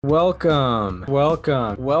Welcome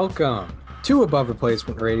to Above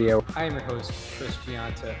Replacement Radio. I am your host, Chris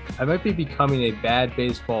Gianta. I might be becoming a bad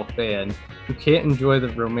baseball fan who can't enjoy the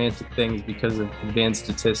romantic things because of advanced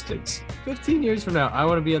statistics. 15 years from now, I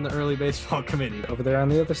want to be on the early baseball committee. Over there on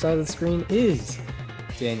the other side of the screen is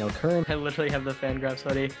Daniel Curran. I literally have the Fangraphs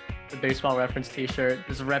hoodie, the baseball reference t-shirt,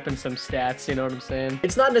 just repping some stats, you know what I'm saying?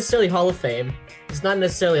 It's not necessarily Hall of Fame. It's not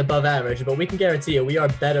necessarily above average, but we can guarantee you we are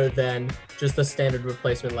better than just the standard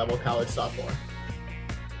replacement level college sophomore.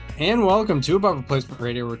 And welcome to Above Replacement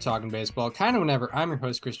Radio. We're talking baseball kind of whenever. I'm your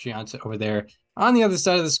host, Chris Gianta. Over there on the other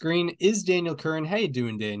side of the screen is Daniel Curran. How you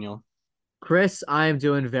doing, Daniel? Chris, I am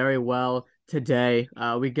doing very well today.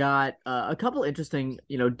 We got a couple interesting,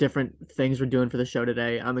 different things we're doing for the show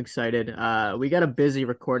today. I'm excited. We got a busy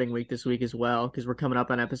recording week this week as well because we're coming up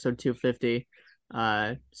on episode 250.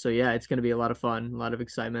 So yeah, it's going to be a lot of fun, a lot of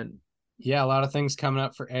excitement. Yeah, a lot of things coming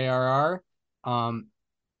up for ARR.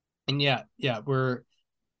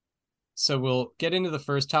 So we'll get into the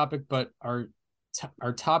first topic, but our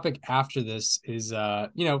topic after this is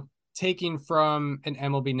taking from an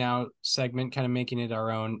MLB Now segment, kind of making it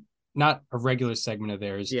our own, not a regular segment of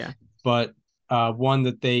theirs, but one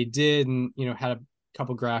that they did and had a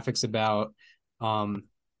couple graphics about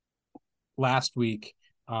last week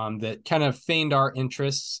that kind of feigned our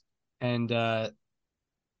interests and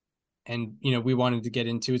we wanted to get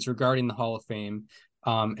into. It's regarding the Hall of Fame.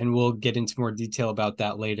 And we'll get into more detail about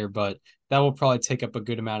that later, but that will probably take up a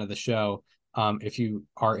good amount of the show. If you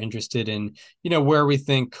are interested in, where we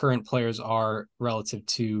think current players are relative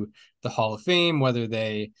to the Hall of Fame, whether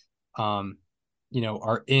they, would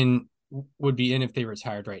be in if they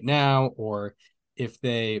retired right now, or if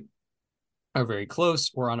they are very close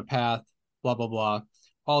or on a path, blah, blah, blah.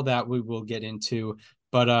 All that we will get into.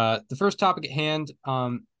 But the first topic at hand,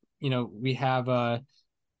 we have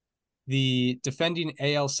the defending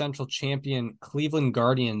AL Central champion Cleveland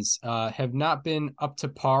Guardians have not been up to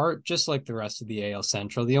par, just like the rest of the AL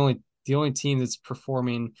Central. The only team that's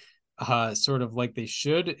performing sort of like they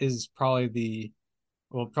should is probably the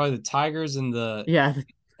Tigers and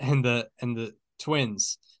the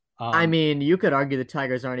Twins. I mean, you could argue the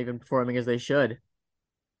Tigers aren't even performing as they should.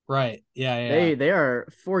 Right. Yeah. They are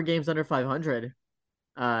 4 games under 500,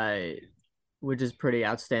 which is pretty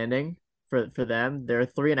outstanding for them. They're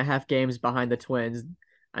 3.5 games behind the Twins.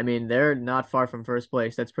 I mean, they're not far from first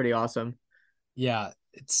place. That's pretty awesome. Yeah,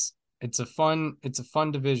 it's a fun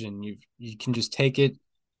division. You can just take it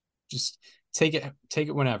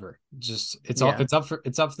whenever. It's all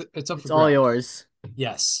yours.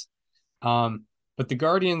 Yes. But the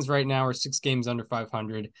Guardians right now are 6 games under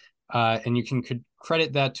 500. And you can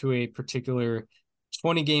credit that to a particular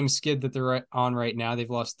 20-game skid that they're on right now. They've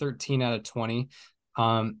lost 13 out of 20.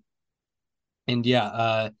 And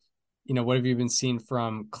what have you been seeing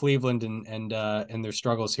from Cleveland and their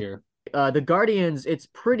struggles here? The Guardians, it's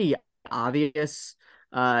pretty obvious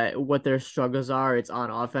what their struggles are. It's on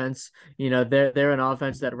offense. They're an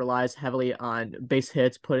offense that relies heavily on base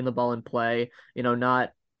hits, putting the ball in play,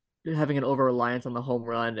 not having an over-reliance on the home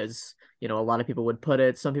run, as a lot of people would put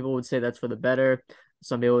it. Some people would say that's for the better.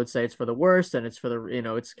 Some people would say it's for the worst, and it's for the,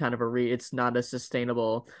 it's kind of it's not a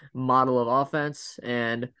sustainable model of offense.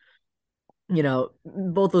 And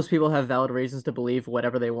both those people have valid reasons to believe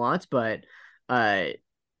whatever they want, but they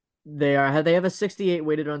have a 68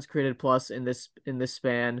 weighted runs created plus in this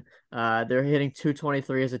span. They're hitting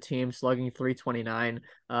 223 as a team, slugging 329.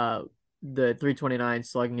 The 329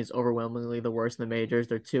 slugging is overwhelmingly the worst in the majors.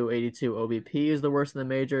 Their 282 OBP is the worst in the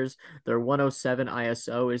majors. Their 107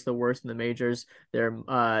 ISO is the worst in the majors.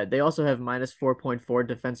 They also have minus 4.4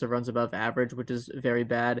 defensive runs above average, which is very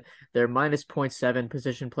bad. Their minus 0.7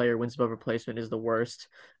 position player wins above replacement is the worst.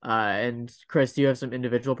 And Chris, do you have some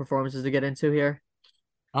individual performances to get into here?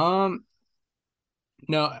 No,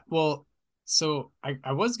 well, so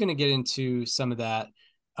I was going to get into some of that.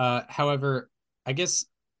 However, I guess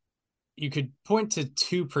you could point to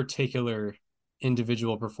 2 particular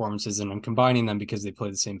individual performances, and I'm combining them because they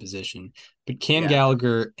play the same position. But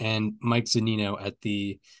Gallagher and Mike Zunino at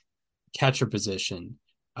the catcher position.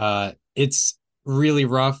 It's really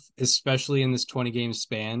rough, especially in this 20-game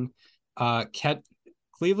span.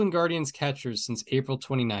 Cleveland Guardians catchers since April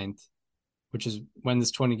 29th, which is when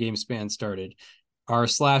this 20-game span started, are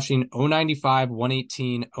slashing 095,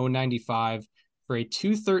 118, 095 for a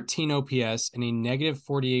 213 OPS and a negative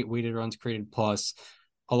 48 weighted runs created plus,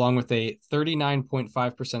 along with a 39.5%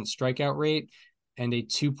 strikeout rate and a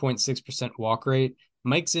 2.6% walk rate.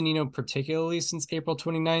 Mike Zunino, particularly since April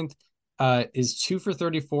 29th, is 2 for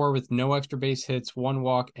 34 with no extra base hits, 1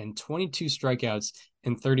 walk, and 22 strikeouts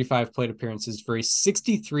in 35 plate appearances for a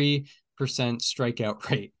 63% strikeout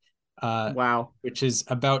rate, Wow. which is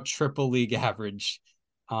about triple league average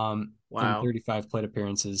in Wow. 35 plate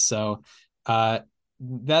appearances. So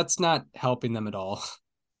that's not helping them at all.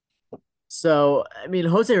 So, I mean,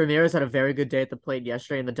 Jose Ramirez had a very good day at the plate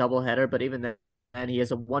yesterday in the doubleheader, but even then, he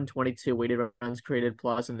has a 122 weighted runs created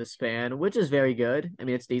plus in the span, which is very good. I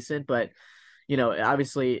mean, it's decent, but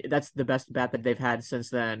obviously that's the best bat that they've had since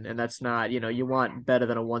then, and that's not, you want better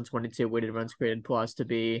than a 122 weighted runs created plus to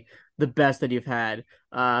be the best that you've had.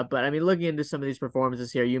 But I mean, looking into some of these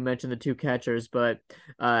performances here, you mentioned the two catchers, but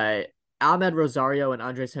Ahmed Rosario and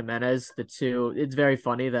Andres Jimenez, the two, it's very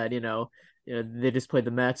funny that, they just played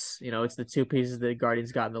the Mets. It's the two pieces the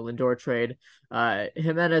Guardians got in the Lindor trade.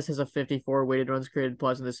 Jimenez has a 54 weighted runs created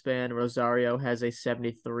plus in the span. Rosario has a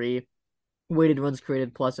 73 weighted runs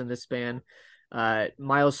created plus in this span.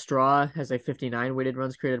 Miles Straw has a 59 weighted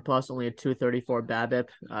runs created plus, only a 234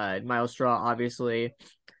 BABIP. Miles Straw, obviously,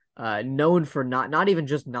 known for not even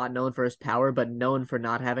just not known for his power, but known for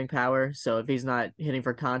not having power. So if he's not hitting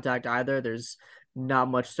for contact either, there's not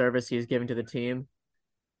much service he's giving to the team.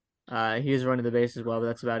 He was running the base as well, but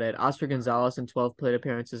that's about it. Oscar Gonzalez in 12 plate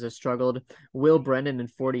appearances has struggled. Will Brennan in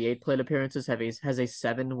 48 plate appearances has a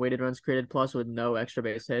 7 weighted runs created plus with no extra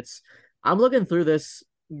base hits. I'm looking through this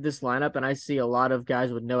lineup and I see a lot of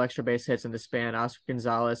guys with no extra base hits in the span. Oscar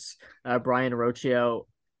Gonzalez, Brian Rocchio,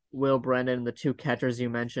 Will Brennan, the two catchers you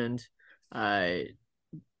mentioned.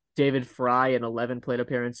 David Fry in 11 plate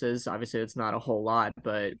appearances. Obviously, it's not a whole lot,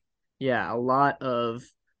 but yeah, a lot of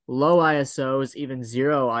low ISOs, even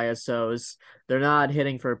zero ISOs. They're not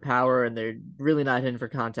hitting for power and they're really not hitting for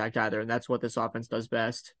contact either. And that's what this offense does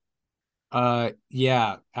best.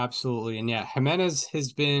 Yeah, absolutely. And yeah, Jimenez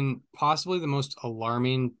has been possibly the most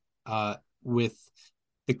alarming with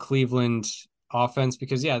the Cleveland offense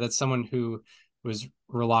because yeah, that's someone who was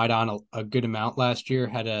relied on a good amount last year,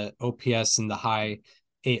 had a OPS in the high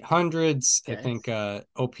 800s. I Yeah. think He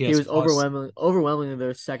OPS was plus. overwhelmingly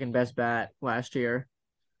their second best bat last year.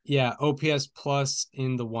 Yeah, OPS plus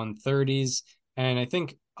in the 130s. And I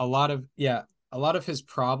think a lot of his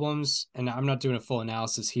problems, and I'm not doing a full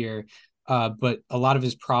analysis here, but a lot of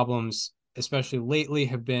his problems, especially lately,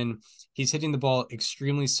 have been he's hitting the ball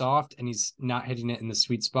extremely soft and he's not hitting it in the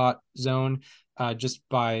sweet spot zone. Just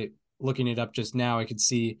by looking it up just now, I could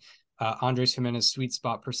see Andres Jimenez sweet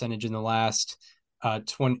spot percentage in the last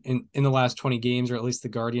 20 in the last 20 games, or at least the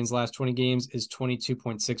Guardians' last 20 games, is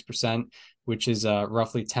 22.6%, which is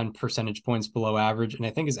roughly 10 percentage points below average. And I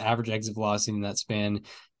think his average exit velocity in that span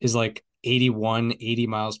is like 80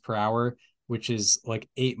 miles per hour, which is like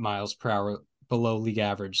 8 miles per hour below league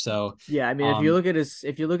average. So Yeah, I mean, if you look at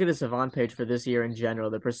his Savant page for this year in general,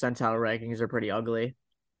 the percentile rankings are pretty ugly.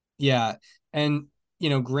 yeah, and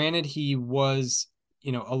granted he was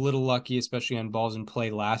a little lucky, especially on balls in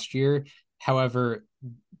play last year. However,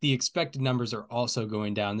 the expected numbers are also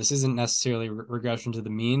going down. This isn't necessarily regression to the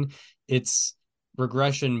mean; it's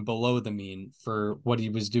regression below the mean for what he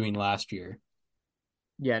was doing last year.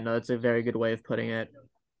 Yeah, no, that's a very good way of putting it.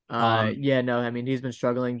 Um, Yeah, no, I mean, he's been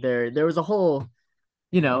struggling there. There was a whole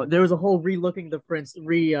re-looking the Prince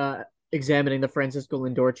re examining the Francisco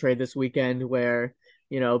Lindor trade this weekend where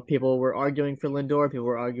people were arguing for Lindor, people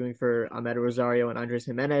were arguing for Ahmed Rosario and Andres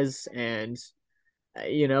Jimenez, and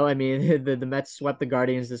I mean, the Mets swept the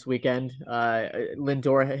Guardians this weekend.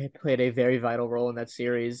 Lindor played a very vital role in that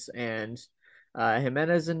series, and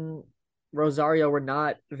Jimenez and Rosario were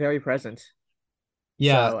not very present.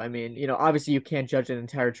 yeah, So, I mean, obviously you can't judge an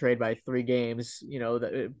entire trade by 3 games,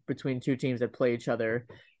 between two teams that play each other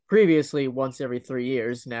previously once every 3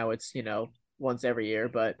 years. Now it's, once every year.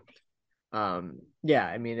 But yeah,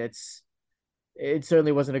 I mean, it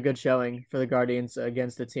certainly wasn't a good showing for the Guardians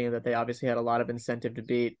against the team that they obviously had a lot of incentive to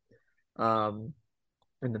beat. Um,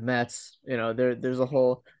 and the Mets,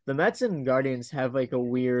 the Mets and Guardians have like a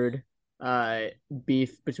weird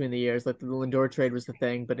beef between the years. Like the Lindor trade was the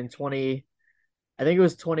thing, but I think it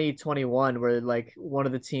was 2021 where like one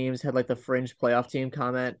of the teams had like the fringe playoff team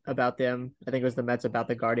comment about them. I think it was the Mets about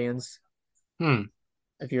the Guardians, hmm,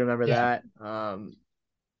 if you remember yeah, that.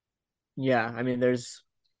 Yeah, I mean, there's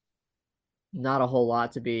not a whole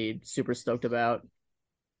lot to be super stoked about.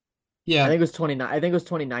 yeah. I think it was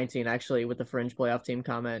 2019 actually with the fringe playoff team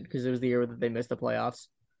comment because it was the year that they missed the playoffs.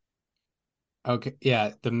 Okay,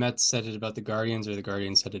 yeah. The Mets said it about the Guardians, or the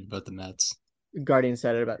Guardians said it about the Mets. Guardians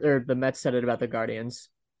said it about, or the Mets said it about the Guardians,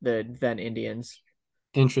 the then Indians.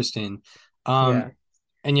 Interesting. Um, Yeah.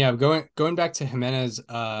 and yeah, going back to Jimenez,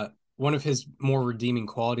 one of his more redeeming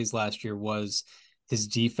qualities last year was his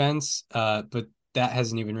defense. But that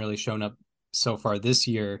hasn't even really shown up so far this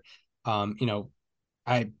year. You know,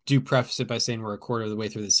 I do preface it by saying we're a quarter of the way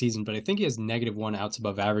through the season, but I think he has -1 outs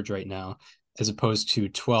above average right now, as opposed to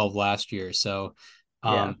 12 last year. So,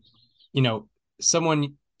 Yeah. um, you know,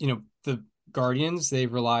 the Guardians, they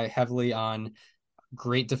rely heavily on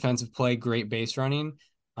great defensive play, great base running.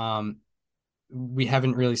 Um, we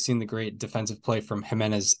haven't really seen the great defensive play from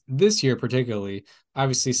Jimenez this year, particularly.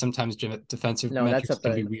 Obviously, sometimes defensive No, that's metrics up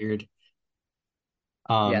can be the weird.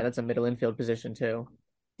 yeah, Um, that's a middle infield position too.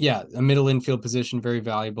 yeah, a middle infield position, very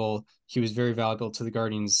valuable. He was very valuable to the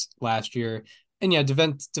Guardians last year. And yeah,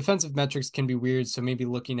 defensive metrics can be weird. So maybe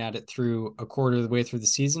looking at it through a quarter of the way through the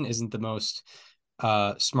season isn't the most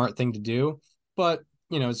smart thing to do. But,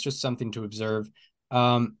 it's just something to observe.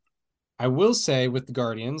 Um, I will say with the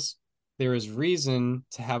Guardians, there is reason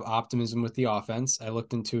to have optimism with the offense. I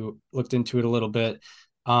looked into it a little bit.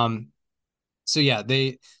 Um, so yeah,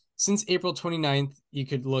 they since April 29th, you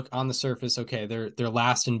could look on the surface, okay, they're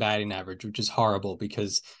last in batting average, which is horrible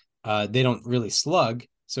because they don't really slug.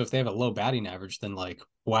 So if they have a low batting average, then like,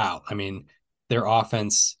 wow, I mean, their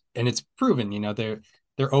offense, and it's proven,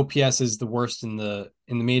 their OPS is the worst in the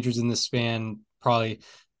majors in this span, probably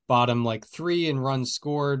bottom like 3 in runs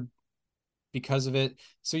scored because of it.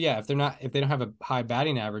 So yeah, if they don't have a high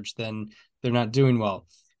batting average, then they're not doing well.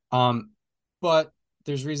 But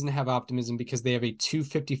there's reason to have optimism because they have a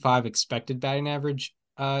 255 expected batting average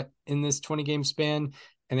in this 20 game span,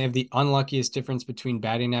 and they have the unluckiest difference between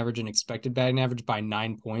batting average and expected batting average by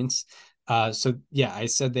 9 points. So yeah, I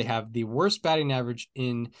said they have the worst batting average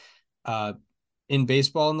uh, in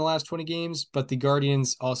baseball in the last 20 games, but the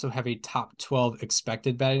Guardians also have a top 12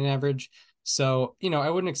 expected batting average. So, I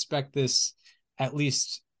wouldn't expect this at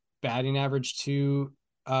least batting average to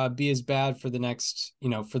be as bad for the next,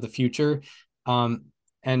 for the future. Um,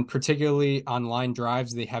 and particularly on line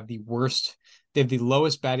drives, they have the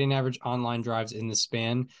lowest batting average on line drives in the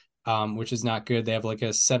span, which is not good. They have like a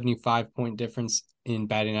 75-point difference in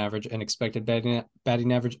batting average and expected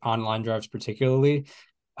batting average on line drives, particularly.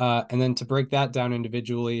 And then to break that down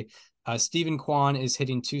individually, Stephen Kwan is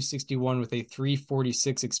hitting 261 with a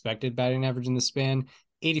 346 expected batting average in the span.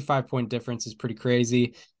 85-point difference is pretty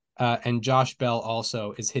crazy. And Josh Bell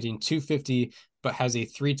also is hitting 250, but has a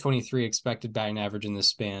 323 expected batting average in this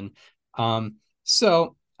span.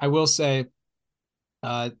 So I will say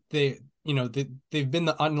they've been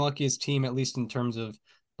the unluckiest team, at least in terms of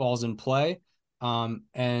balls in play.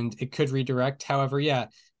 And it could redirect. However, yeah,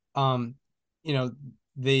 um, you know,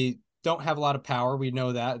 they don't have a lot of power. We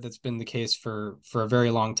know that that's been the case for a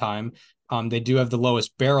very long time. They do have the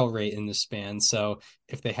lowest barrel rate in the span. So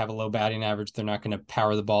if they have a low batting average, they're not going to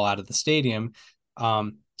power the ball out of the stadium.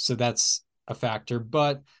 So that's a factor.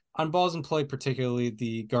 But on balls in play, particularly,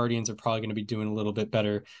 the Guardians are probably going to be doing a little bit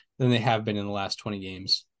better than they have been in the last 20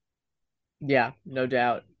 games. Yeah, no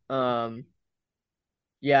doubt.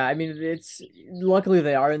 Yeah, I mean it's luckily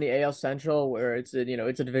they are in the AL Central where it's a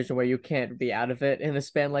division where you can't be out of it in a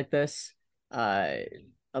span like this. Uh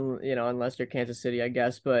unless you're Kansas City, I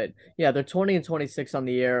guess. But yeah, they're 20 and 26 on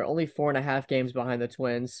the year, only 4.5 games behind the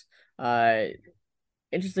Twins. Uh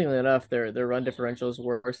Interestingly enough, their run differential is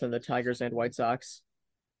worse than the Tigers and White Sox.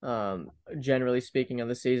 Generally speaking on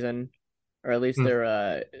the season, or at least Hmm.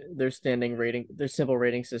 their standing rating, their simple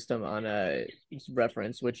rating system on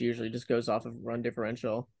reference, which usually just goes off of run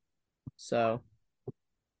differential. So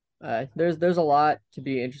there's a lot to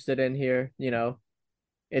be interested in here.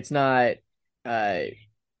 It's not uh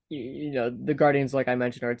the Guardians, like I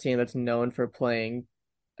mentioned, are a team that's known for playing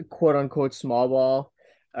quote unquote small ball,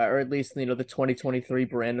 or at least the 2023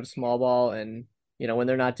 brand of small ball. And when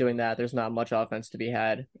they're not doing that, there's not much offense to be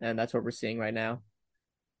had, and that's what we're seeing right now.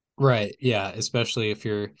 Right. Yeah. Especially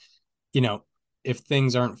you know, if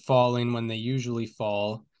things aren't falling when they usually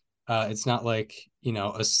fall, it's not like, they're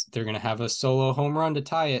going to have a solo home run to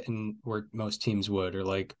tie it and where most teams would, or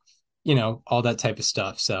like, all that type of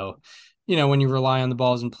stuff. So, when you rely on the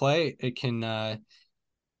balls in play, it can,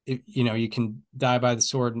 you can die by the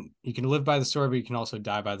sword. You can live by the sword, but you can also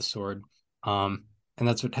die by the sword. And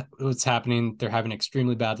that's what's happening. They're having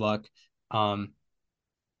extremely bad luck. Um,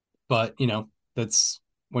 but that's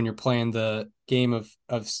when you're playing the game of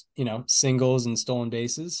singles and stolen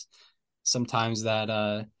bases. Sometimes that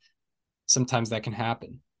can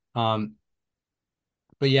happen. Um,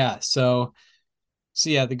 but yeah, so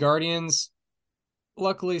yeah, the Guardians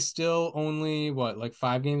luckily still only what, like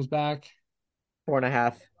 5 games back,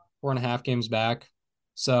 4.5. 4.5 games back.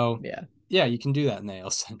 So Yeah. yeah, you can do that in the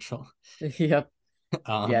AL Central. Yep. Yeah,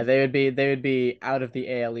 Um, they would be out of the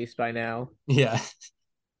AL East by now. yeah,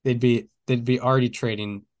 they'd be already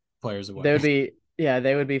trading players They away. would be yeah,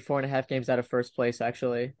 they would be 4.5 games out of first place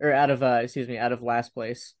actually, or out of excuse me, out of last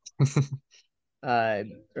place. uh,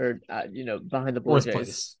 or behind the Blue Fourth Jays,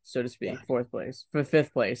 place. so to Yeah. speak, fourth place for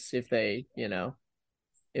fifth place if they,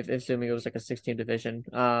 if assuming it was like a 16 division.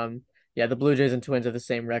 Yeah, the Blue Jays and Twins are the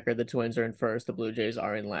same record. The Twins are in first. The Blue Jays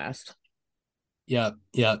are in last. Yeah.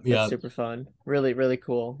 Yeah. That's Yeah. super fun. Really, really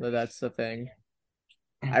cool that that's the thing.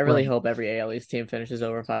 I really Right. hope every AL East team finishes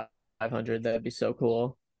over 500. That'd be so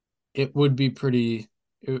cool. It would be pretty.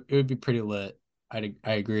 It would be pretty lit. I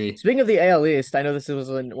agree. Speaking of the AL East, I know this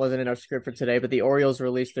wasn't in our script for today, but the Orioles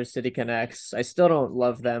released their City Connects. I still don't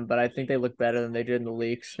love them, but I think they look better than they did in the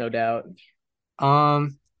leaks, no doubt.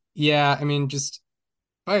 Um. Yeah. I mean, just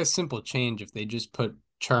by a simple change, if they just put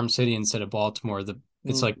Charm City instead of Baltimore, it's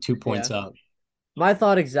Mm, like 2 points yeah. up. My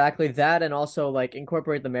thought exactly that, and also like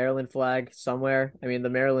incorporate the Maryland flag somewhere. I mean, the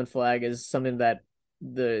Maryland flag is something that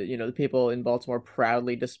the people in Baltimore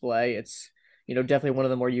proudly display. It's definitely one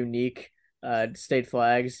of the more unique state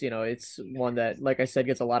flags. It's one that, like I said,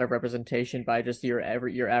 gets a lot of representation by just your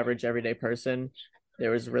average everyday person.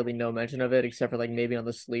 There was really no mention of it except for like maybe on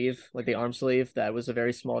the sleeve, like the arm sleeve. That was a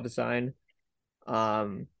very small design.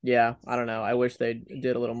 Yeah, I don't know. I wish they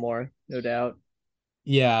did a little more, no doubt.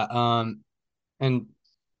 Yeah.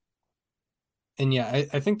 And yeah,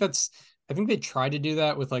 I think they tried to do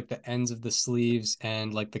that with like the ends of the sleeves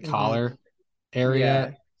and like the Hmm. collar area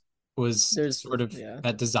Yeah, was there's sort of yeah.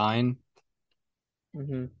 that design.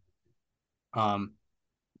 Hmm. Um,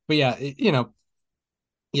 but yeah,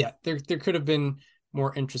 yeah, there could have been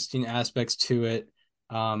more interesting aspects to it.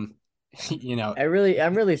 Um, you know, I'm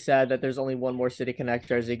really sad that there's only one more City Connect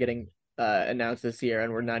jersey getting announced this year,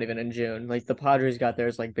 and we're not even in June. Like the Padres got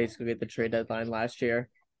theirs like basically at the trade deadline last year.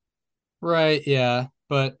 right, yeah,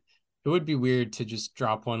 but it would be weird to just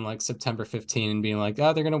drop one like September 15 and being like,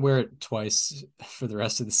 oh, they're gonna wear it twice for the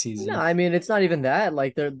rest of the No, season. I mean it's not even that.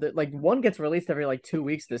 Like like one gets released every like 2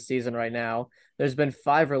 weeks this season right now. There's been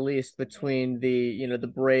five released between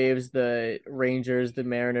the Braves, the Rangers, the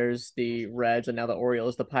Mariners, the Reds, and now the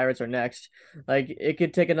Orioles. The Pirates are next. Like it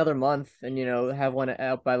could take another month and have one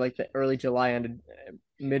out by like the early July and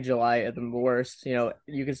mid July at the worst.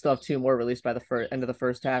 You can still have two more released by the first end of the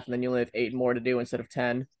first half, and then you only have eight more to do instead of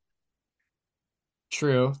 10.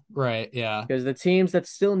 True, right, yeah, Because the teams that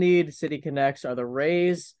still need City Connects are the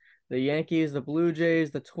Rays, the Yankees, the Blue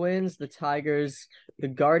Jays, the Twins, the Tigers, the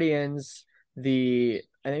Guardians, the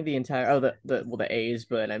I think the entire the A's,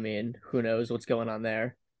 but I mean who knows what's going on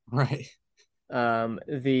there. right.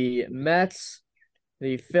 The Mets,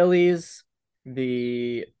 the Phillies,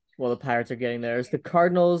 the the Pirates are getting theirs. The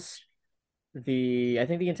Cardinals, the I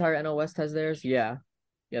think the entire NL West has theirs. Yeah.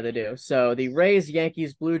 Yeah, they do. So the Rays,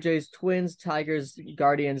 Yankees, Blue Jays, Twins, Tigers,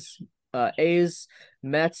 Guardians, A's,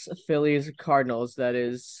 Mets, Phillies, Cardinals. That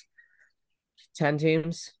is 10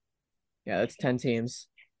 teams. Yeah, that's 10 teams.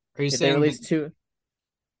 Are you If they saying that? release two,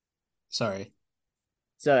 Sorry.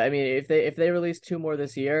 so I mean, if they release two more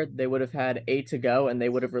this year, they would have had eight to go, and they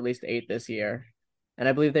would have released eight this year. And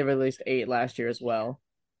I believe they released eight last year as well.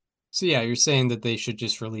 So yeah, you're saying that they should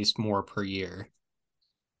just release more per year.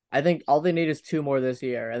 I think all they need is two more this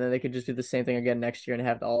year, and then they could just do the same thing again next year and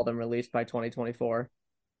have all of them released by 2024.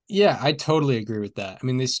 Yeah, I totally agree with that. I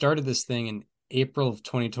mean, they started this thing in April of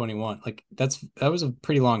 2021. Like that was a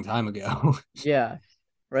pretty long time ago. Yeah.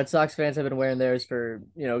 Red Sox fans have been wearing theirs for,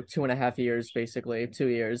 2.5 years, basically, 2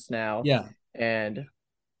 years now. Yeah, And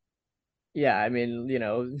yeah, I mean,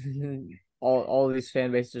 all of these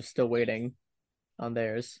fan bases are still waiting on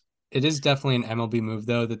theirs. it is definitely an MLB move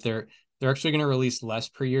though that they're actually going to release less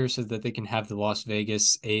per year so that they can have the Las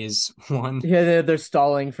Vegas A's one. Yeah, they're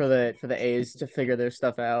stalling for the A's to figure their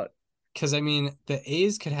stuff out. Because I mean,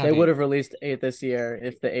 They would have released eight this year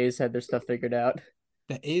if the A's had their stuff figured out.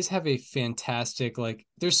 the A's have a fantastic like.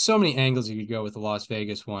 There's so many angles you could go with the Las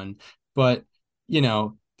Vegas one, but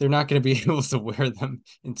they're not going to be able to wear them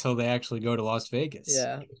until they actually go to Las Vegas.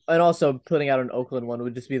 Yeah. And also putting out an Oakland one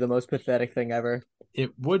would just be the most pathetic thing ever.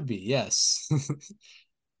 It would be, yes.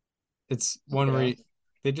 It's one You where know?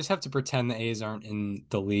 they just have to pretend the A's aren't in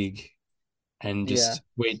the league and Yeah. just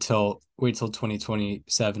wait till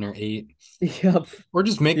 2027 or 8, Yep. or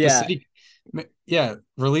just make the Yeah. city, yeah,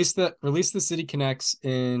 release the City Connects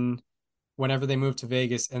in whenever they move to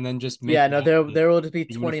Vegas, and then just make Yeah, no, that there will just be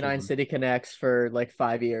the 29 uniform. City Connects for like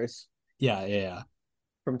 5 years. Yeah, yeah, yeah,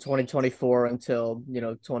 From 2024 until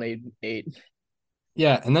 28.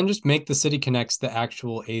 yeah, and then just make the City Connects the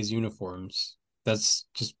actual A's uniforms. That's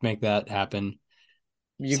just make that happen.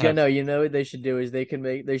 You Just get have no, what they should do is they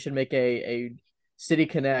should make a City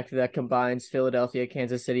Connect that combines Philadelphia,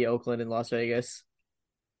 Kansas City, Oakland, and Las Vegas.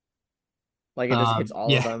 Like it just hits all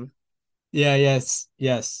of yeah, them. yeah, yes,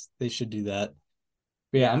 yes, they should do that.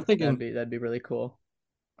 But yeah, I'm Yeah, thinking that'd be really cool.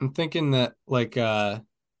 I'm thinking that like the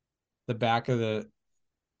back of the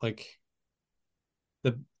like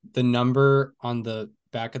the the number on the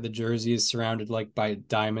back of the jersey is surrounded like by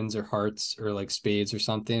diamonds or hearts or like spades or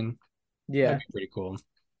something. That'd Yeah. be pretty cool.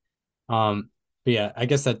 But yeah, I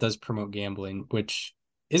guess that does promote gambling, which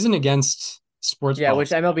isn't against sports Yeah, which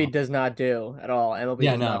policy at MLB all. does not do at all. MLB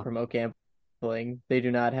Yeah, does not no, promote gambling. They do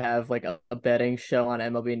not have like a betting show on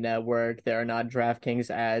MLB Network. There are not DraftKings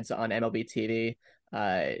ads on MLB TV.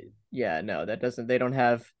 Uh, yeah, no, that doesn't. They don't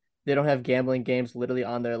have gambling games literally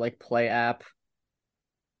on their like Play app.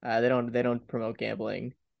 They don't promote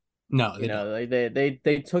gambling. no, You they don't. know,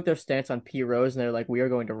 they took their stance on P Rose and they're like, we are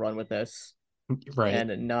going to run with this Right.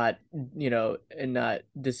 and not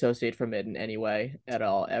dissociate from it in any way at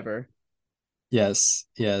all ever. Yes,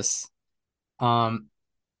 yes. Um,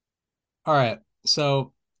 all right.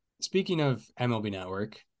 So speaking of MLB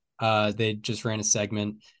Network, they just ran a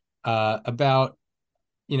segment about,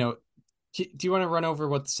 you know, do you want to run over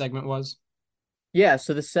what the segment was? Yeah,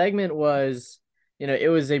 so the segment was, it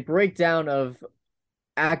was a breakdown of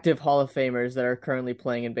active Hall of Famers that are currently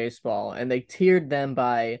playing in baseball, and they tiered them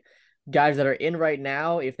by guys that are in right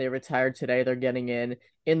now. If they retired today, they're getting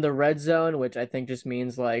in the red zone, which I think just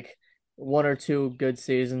means like one or two good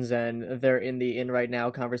seasons, and they're in the in right now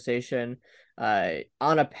conversation.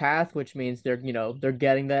 On a path, which means they're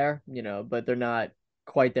getting there, but they're not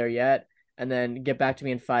quite there yet. And then get back to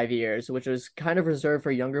me in 5 years, which was kind of reserved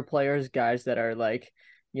for younger players, guys that are like,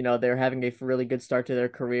 they're having a really good start to their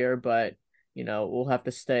career, but we'll have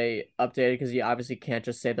to stay updated because you obviously can't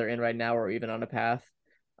just say they're in right now or even on a path.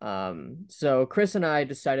 So Chris and I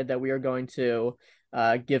decided that we are going to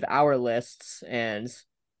give our lists, and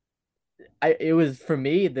it was for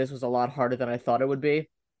me, this was a lot harder than I thought it would be.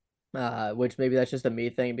 Which maybe that's just a me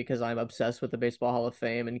thing because I'm obsessed with the Baseball Hall of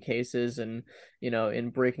Fame and cases and in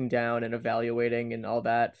breaking down and evaluating and all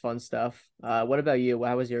that fun stuff. What about you?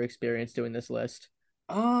 How was your experience doing this list?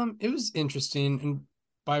 It was interesting, and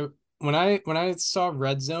by when I saw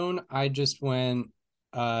Red Zone, I just went,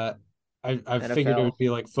 uh, I figured it would NFL. be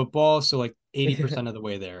like football, so like 80% of the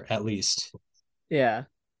way there at least. Yeah.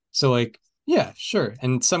 So like, yeah, sure.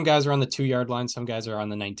 And some guys are on the 2 yard line, some guys are on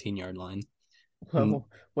the 19 yard line. And Well,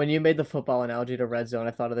 when you made the football analogy to red zone,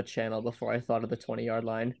 I thought of the channel before I thought of the 20-yard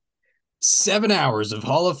line. 7 hours of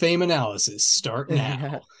Hall of Fame analysis start now.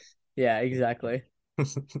 Yeah. Yeah, exactly.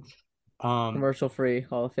 Um, Commercial free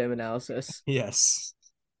Hall of Fame analysis. yes.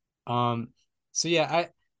 Um, so yeah,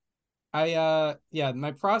 yeah,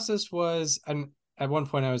 my process was, and at one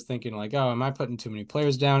point I was thinking like, oh, am I putting too many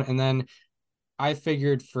players down? And then I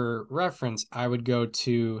figured for reference, I would go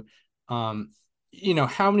to, um,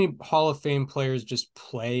 how many Hall of Fame players just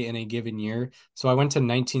play in a given year. So I went to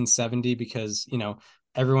 1970 because,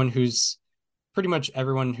 everyone who's pretty much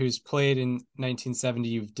everyone who's played in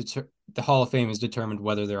 1970, the Hall of Fame has determined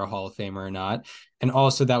whether they're a Hall of Famer or not. And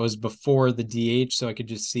also that was before the DH, so I could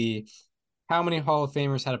just see how many Hall of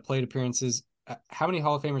Famers had a plate appearances, how many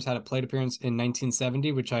Hall of Famers had a plate appearance in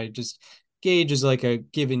 1970, which I just gauge as like a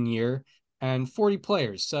given year, and 40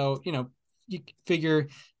 players. So, you figure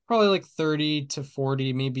probably like 30 to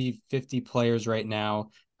 40, maybe 50 players right now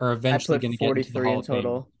are I eventually put going to get into the 43 Hall in of Fame.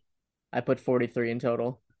 total. I put 43 in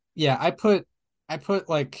total. Yeah, I put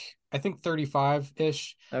like I think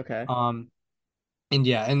 35-ish. Okay. Um and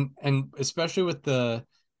yeah, and especially with the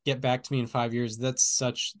get back to me in 5 years, that's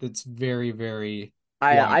very, very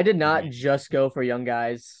wide I did not range. just go for young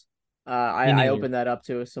guys. Me I neither. opened that up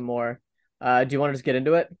to some more. Do you want to just get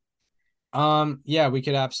into it? Yeah, we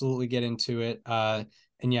could absolutely get into it.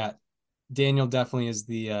 And yeah, Daniel definitely is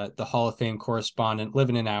the Hall of Fame correspondent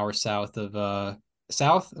living an hour south of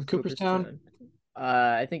Cooperstown. Cooperstown.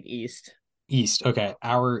 I think East. East. Okay,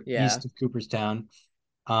 hour Yeah. east of Cooperstown.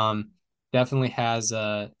 Um, Definitely has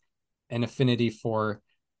an affinity for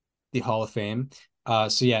the Hall of Fame.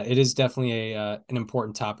 So yeah, it is definitely a an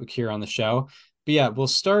important topic here on the show. But yeah, we'll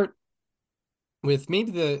start with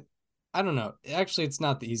maybe I don't know. Actually, it's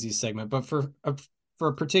not the easiest segment, but for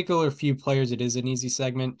a particular few players, it is an easy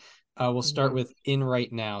segment. We'll start Mhm. with in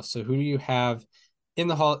right now. So who do you have in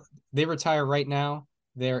the Hall? They retire right now.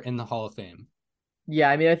 They're in the Hall of Fame. Yeah,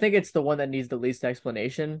 I mean, I think it's the one that needs the least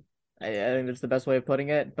explanation. I think that's the best way of putting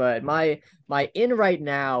it. But my in right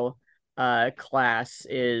now class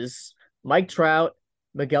is Mike Trout,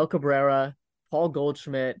 Miguel Cabrera, Paul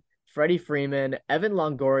Goldschmidt, Freddie Freeman, Evan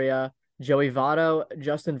Longoria, Joey Votto,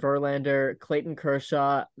 Justin Verlander, Clayton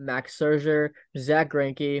Kershaw, Max Scherzer, Zach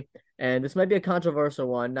Greinke, And this might be a controversial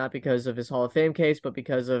one, not because of his Hall of Fame case, but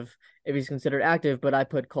because of if he's considered active. But I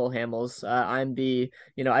put Cole Hamels.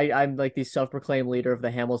 I'm like the self-proclaimed leader of the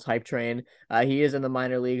Hamels hype train. He is in the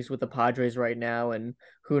minor leagues with the Padres right now, and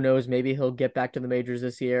who knows, maybe he'll get back to the majors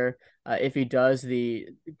this year. If he does, the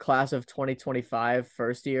class of 2025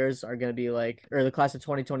 first years are going to be like, or the class of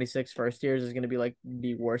 2026 first years is going to be like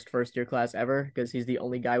the worst first year class ever because he's the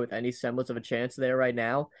only guy with any semblance of a chance there right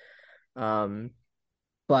now. Um,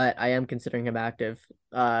 but I am considering him active.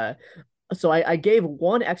 So I gave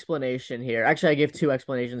one explanation here. Actually, I gave two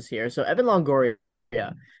explanations here. So Evan Longoria,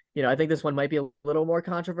 I think this one might be a little more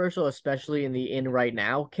controversial, especially in the in right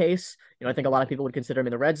now case. I think a lot of people would consider him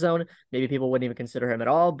in the red zone. Maybe people wouldn't even consider him at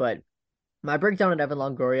all. But my breakdown on Evan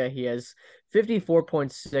Longoria, he has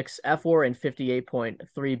 54.6 F WAR and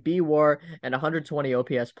 58.3 B WAR and 120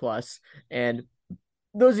 OPS plus. And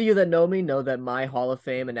those of you that know me know that my Hall of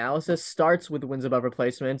Fame analysis starts with wins above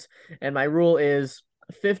replacement, and my rule is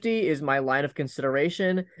 50 is my line of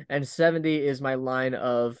consideration, and 70 is my line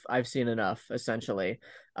of I've seen enough, essentially.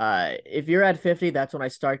 If you're at 50, that's when I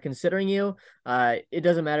start considering you. It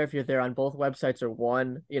doesn't matter if you're there on both websites or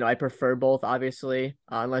one. I prefer both, obviously,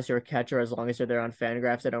 unless you're a catcher. As long as you're there on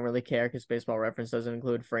Fangraphs, I don't really care because Baseball Reference doesn't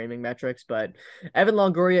include framing metrics. But Evan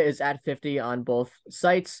Longoria is at 50 on both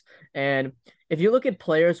sites, and if you look at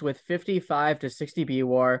players with 55 to 60 B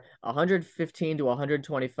WAR, 115 to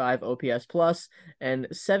 125 OPS plus, and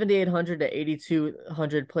 7,800 to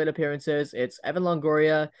 8,200 plate appearances, it's Evan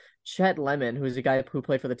Longoria, Chet Lemon, who's a guy who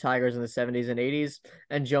played for the Tigers in the 70s and 80s,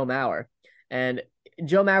 and Joe Mauer. And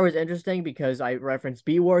Joe Mauer is interesting because I referenced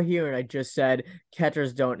B WAR here, and I just said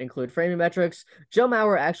catchers don't include framing metrics. Joe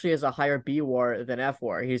Mauer actually has a higher B WAR than F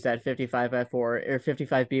WAR. He's at 55 F WAR or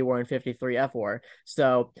 55 B WAR and 53 F WAR.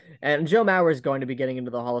 So, and Joe Mauer is going to be getting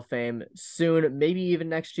into the Hall of Fame soon, maybe even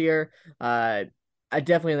next year.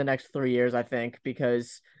 Definitely in the next 3 years, I think,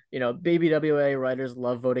 because BBWA writers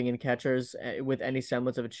love voting in catchers with any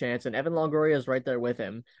semblance of a chance, and Evan Longoria is right there with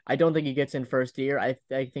him. I don't think he gets in first year. I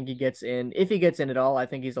think he gets in, if he gets in at all, I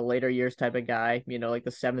think he's a later years type of guy, like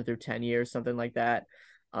the 7 through 10 years, something like that.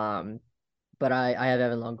 But I have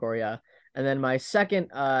Evan Longoria. And then my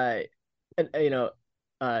second, uh,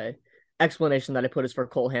 explanation that I put is for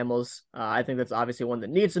Cole Hamels. I think that's obviously one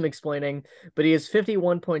that needs some explaining, but he has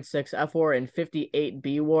 51.6 F WAR and 58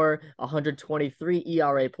 B WAR, 123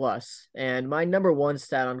 ERA plus. And my number one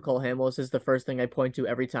stat on Cole Hamels is the first thing I point to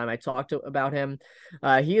every time I talk about him.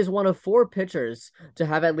 He is one of 4 pitchers to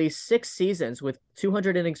have at least 6 seasons with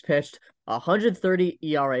 200 innings pitched, 130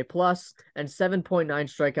 ERA plus, and 7.9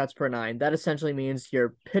 strikeouts per nine. That essentially means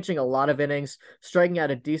you're pitching a lot of innings, striking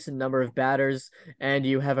out a decent number of batters, and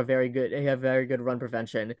you have very good run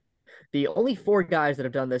prevention. The only 4 guys that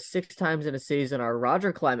have done this 6 times in a season are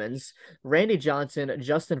Roger Clemens, Randy Johnson,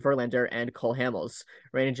 Justin Verlander, and Cole Hamels.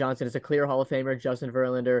 Randy Johnson is a clear Hall of Famer. Justin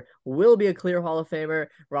Verlander will be a clear Hall of Famer.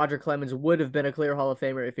 Roger Clemens would have been a clear Hall of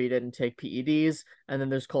Famer if he didn't take PEDs. And then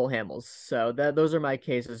there's Cole Hamels. So those are my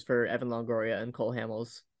cases for Evan Longoria and Cole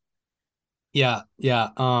Hamels. Yeah.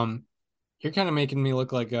 You're kind of making me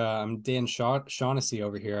look like I'm Dan Shaughnessy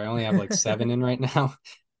over here. I only have like 7 in right now.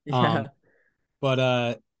 Yeah.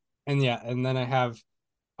 But and then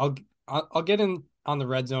I'll I'll get in on the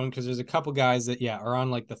red zone because there's a couple guys that are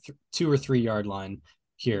on like the 2 or 3 yard line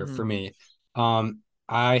here for me.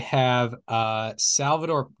 I have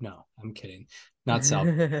Salvador. No, I'm kidding. Not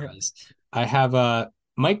Salvador Perez. I have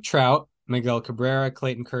Mike Trout, Miguel Cabrera,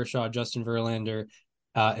 Clayton Kershaw, Justin Verlander,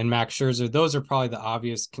 and Max Scherzer. Those are probably the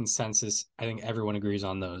obvious consensus. I think everyone agrees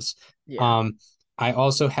on those. Yeah. I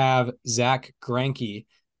also have Zach Greinke,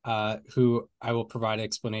 who I will provide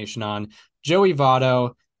explanation on, Joey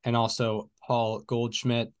Votto, and also Paul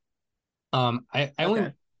Goldschmidt. I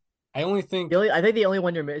only think I think the only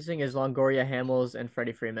one you're missing is Longoria, Hamels, and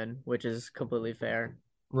Freddie Freeman, which is completely fair.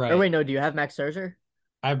 right. Or wait, no, do you have Max Scherzer?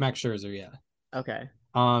 I have Max Scherzer, yeah. Okay.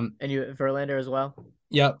 And you Verlander as well?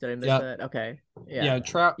 Yep. Did I miss Yep. that? Okay. Yeah.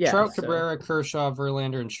 Trout, Cabrera, Kershaw,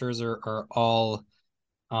 Verlander, and Scherzer are all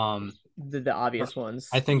the obvious ones.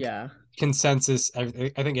 I think Yeah. consensus. I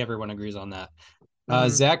think everyone agrees on that.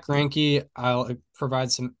 Zach Greinke, I'll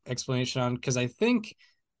provide some explanation on because I think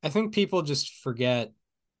people just forget,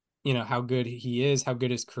 how good he is, how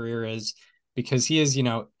good his career is, because he is,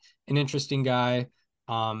 an interesting guy.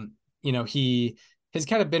 He has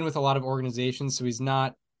kind of been with a lot of organizations, so he's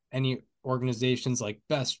not any organization's like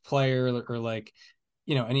best player or like,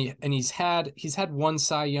 and he's had one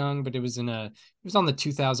Cy Young, but it was on the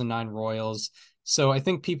 2009 Royals. So I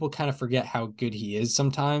think people kind of forget how good he is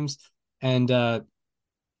sometimes. And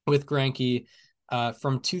with Greinke,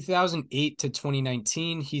 from 2008 to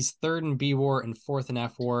 2019, he's 3rd in B WAR and 4th in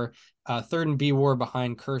F WAR. third in B WAR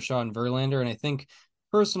behind Kershaw and Verlander. And I think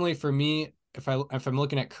personally for me, if I'm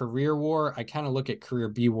looking at career WAR, I kind of look at career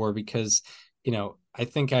B WAR because, I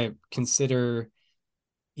think I consider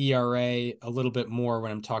ERA a little bit more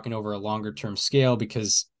when I'm talking over a longer term scale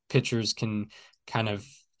because pitchers can kind of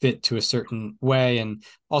fit to a certain way, and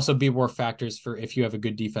also B WAR factors for if you have a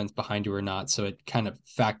good defense behind you or not. So it kind of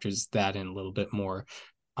factors that in a little bit more.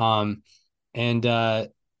 Um, and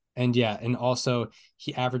yeah, and also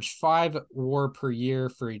he averaged 5 WAR per year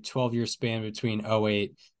for a 12-year span between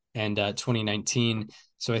 08 and 2019.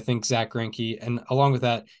 So I think Zach Greinke, and along with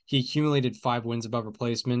that, he accumulated 5 wins above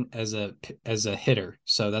replacement as a hitter.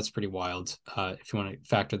 So that's pretty wild if you want to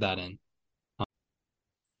factor that in.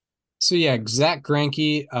 So yeah, Zach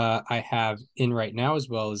Greinke, I have in right now as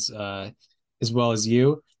well as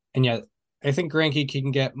you, and yeah, I think Greinke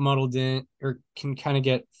can get muddled in or can kind of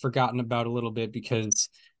get forgotten about a little bit because,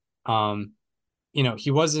 um,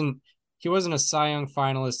 he wasn't a Cy Young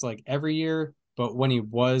finalist like every year, but when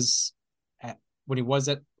he's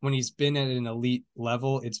been at an elite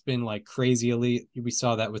level, it's been like crazy elite. We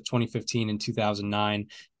saw that with 2015 and 2009.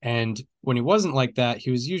 And when he wasn't like that, he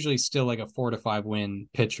was usually still like a 4 to 5 win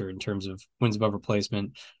pitcher in terms of wins above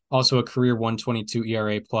replacement. Also a career 122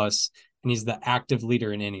 ERA plus, and he's the active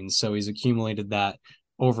leader in innings. So he's accumulated that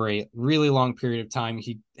over a really long period of time.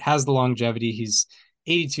 He has the longevity. He's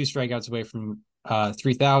 82 strikeouts away from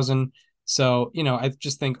 3,000. So, I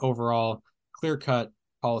just think overall, clear cut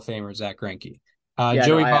Hall of Famer Zach Greinke. Yeah, no,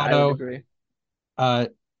 Joey I would Votto, agree.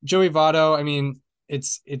 Joey Votto. I mean,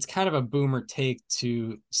 it's kind of a boomer take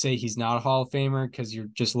to say he's not a Hall of Famer because you're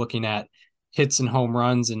just looking at hits and home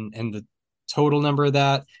runs and the total number of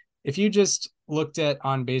that. If you just looked at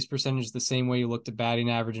on base percentage the same way you looked at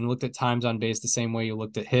batting average and looked at times on base the same way you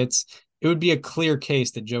looked at hits, it would be a clear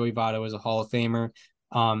case that Joey Votto is a Hall of Famer.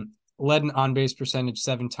 Led an on base percentage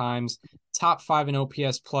 7 times, top 5 in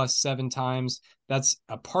OPS plus 7 times. That's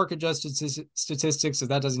a park adjusted statistic, so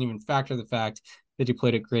that doesn't even factor the fact that he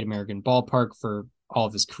played at Great American Ballpark for all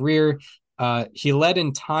of his career. He led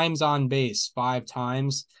in times on base 5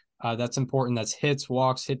 times. That's important. That's hits,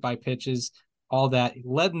 walks, hit by pitches, all that. He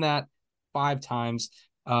led in that 5 times.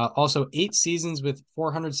 Also 8 seasons with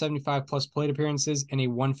 475 plus plate appearances and a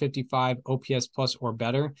 155 OPS plus or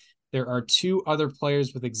better. There are 2 other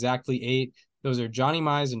players with exactly 8. Those are Johnny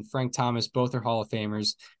Mize and Frank Thomas. Both are Hall of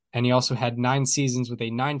Famers. And he also had 9 seasons with a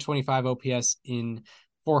 925 OPS in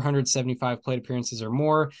 475 plate appearances or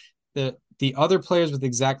more. The other players with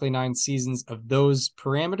exactly 9 seasons of those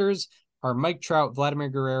parameters are Mike Trout, Vladimir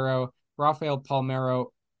Guerrero, Rafael Palmeiro,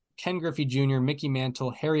 Ken Griffey Jr., Mickey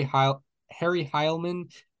Mantle, Harry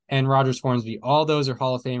Heilman, and Rogers Hornsby. All those are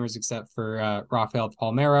Hall of Famers except for Rafael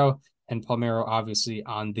Palmeiro, and Palmeiro obviously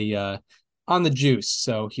on the juice,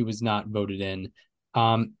 so he was not voted in.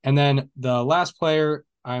 And then the last player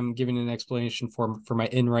I'm giving an explanation for my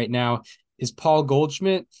in right now is Paul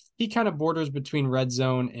Goldschmidt. He kind of borders between red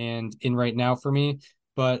zone and in right now for me,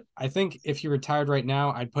 but I think if he retired right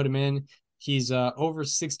now, I'd put him in. He's over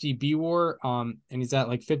 60 B WAR, and he's at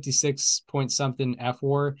like 56 point something F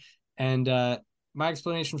WAR. And my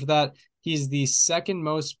explanation for that, he's the second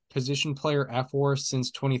most position player F WAR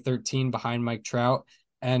since 2013 behind Mike Trout.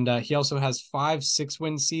 And he also has 5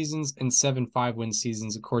 6-win seasons and 7 5-win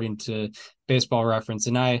seasons, according to Baseball Reference.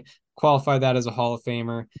 And I qualify that as a Hall of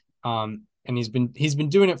Famer. And he's been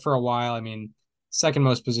doing it for a while. I mean, second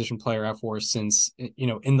most position player F WAR since,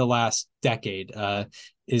 in the last decade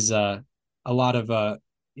is a lot of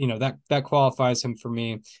that qualifies him for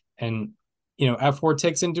me. And F WAR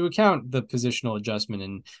takes into account the positional adjustment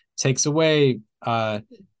and takes away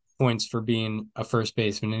points for being a first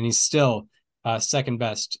baseman, and he's still second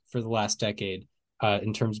best for the last decade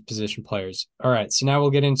in terms of position players. All right, so now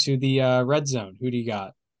we'll get into the red zone. Who do you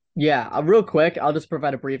got? Yeah, real quick, I'll just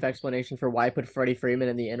provide a brief explanation for why I put Freddie Freeman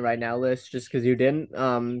in the in right now list, just because you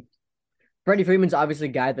didn't. Freddie Freeman's obviously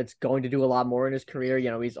a guy that's going to do a lot more in his career.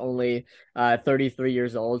 He's only 33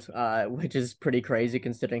 years old, which is pretty crazy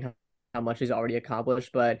considering how much he's already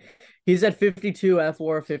accomplished. But he's at 52 F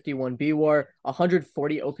WAR, 51 B WAR,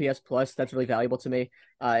 140 OPS plus. That's really valuable to me.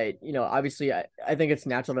 Obviously, I think it's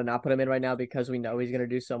natural to not put him in right now because we know he's going to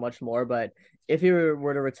do so much more. But if he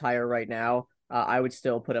were to retire right now, I would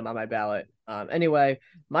still put him on my ballot. Anyway,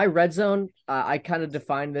 my red zone, I kind of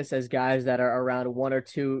define this as guys that are around 1 or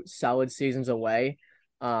 2 solid seasons away.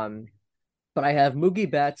 But I have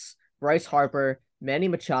Mookie Betts, Bryce Harper, Manny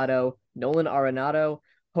Machado, Nolan Arenado,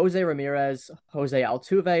 Jose Ramirez, Jose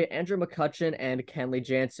Altuve, Andrew McCutchen, and Kenley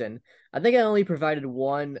Jansen. I think I only provided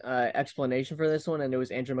one explanation for this one, and it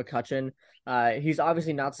was Andrew McCutchen. He's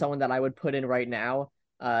obviously not someone that I would put in right now.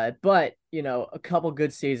 But a couple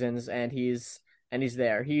good seasons and he's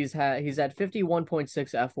there. He's at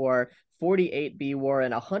 51.6 FWAR, 48 BWAR,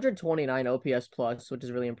 and 129 OPS plus, which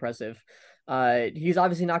is really impressive. He's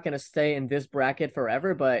obviously not going to stay in this bracket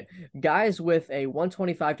forever, but guys with a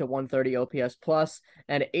 125 to 130 OPS plus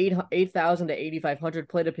and 8,000 to 8,500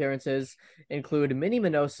 plate appearances include Minnie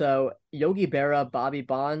Minoso, Yogi Berra, Bobby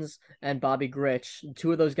Bonds, and Bobby Grich.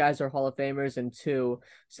 Two of those guys are Hall of Famers, and two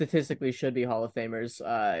statistically should be Hall of Famers.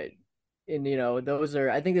 And those are,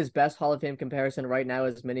 I think, his best Hall of Fame comparison right now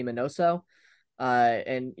is Minnie Minoso.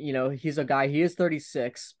 And he's a guy. He is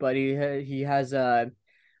 36, but he has a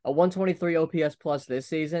 123 OPS plus this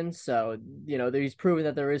season. So he's proven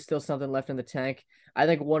that there is still something left in the tank. I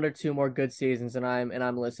think one or two more good seasons, and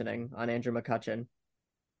I'm listening on Andrew McCutchen.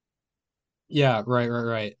 Yeah,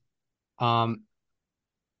 right. Um,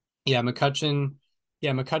 yeah, McCutchen.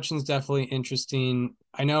 Yeah, McCutchen's definitely interesting.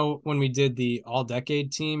 I know when we did the all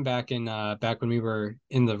decade team back when we were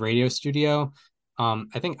in the radio studio,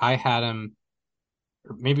 I think I had him,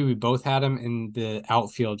 or maybe we both had him in the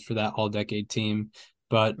outfield for that all decade team.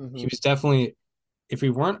 But he Mm-hmm. was definitely, if he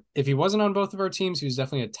wasn't on both of our teams, he was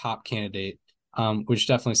definitely a top candidate, which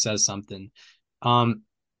definitely says something. Um,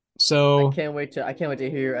 so I can't wait to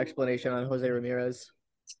hear your explanation on Jose Ramirez.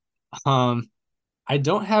 um, I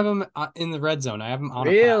don't have him in the red zone. I have him on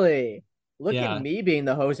a path. Really? Look at Yeah, me being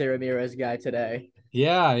the Jose Ramirez guy today.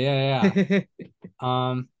 yeah.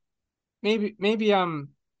 Um, maybe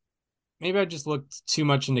I just looked too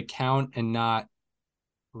much into count and not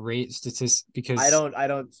rate statistics because I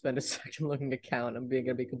don't spend a second looking at count. I'm being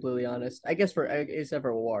gonna be completely honest. I guess for except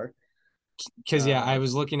for war. yeah, I Uh,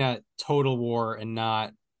 was looking at total war and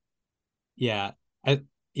not yeah. I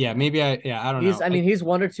maybe I don't know. he's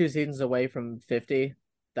one or two seasons away from 50.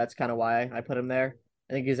 That's kind of why I put him there.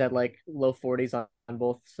 I think he's at like low 40s on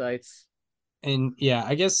both sites. And yeah,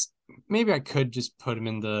 I guess maybe I could just put him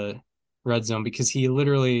in the red zone because he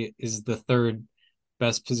literally is the third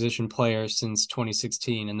best position player since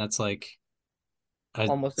 2016, and that's like a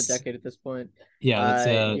Almost a decade at this point. yeah, that's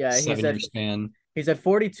a Yeah, 7 year span. he's at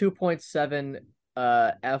 42.7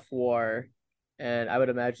 F war, and I would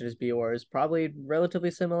imagine his B war is probably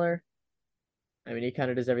relatively similar. I mean, he kind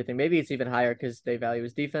of does everything. Maybe it's even higher because they value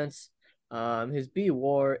his defense. His B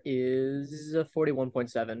war is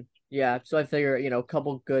 41.7. Yeah, so I figure, a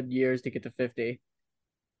couple good years to get to 50.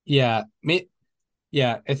 Yeah,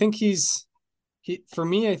 yeah, I think for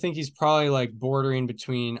me, I think he's probably like bordering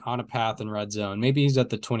between on a path and red zone. Maybe he's at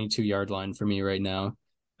the 22-yard line for me right now.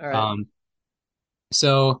 All right. Um,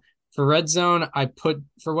 so for red zone,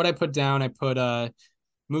 for what I put down, I put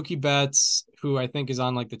Mookie Betts, who I think is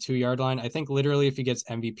on like the 2-yard line. I think literally if he gets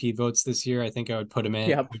MVP votes this year, I think I would put him in.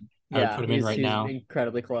 Yep. I would Yeah, put him in right he's now.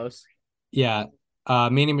 incredibly close. Yeah.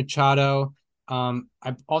 Manny Machado. I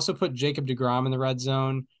also put Jacob deGrom in the red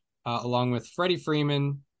zone, along with Freddie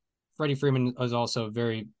Freeman. Freddie Freeman is also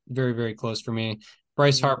very close for me.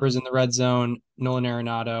 Bryce Hmm. Harper's in the red zone, Nolan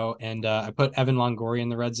Arenado, and I put Evan Longoria in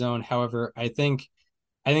the red zone. However, I think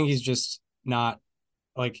he's just not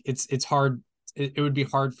like it's hard. It would be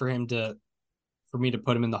hard for me to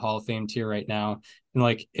put him in the Hall of Fame tier right now, and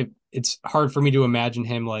like it's hard for me to imagine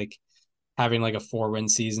him like having like a 4-win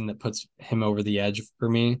season that puts him over the edge for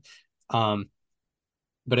me. Um,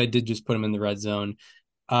 but I did just put him in the red zone.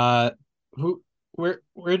 Uh, who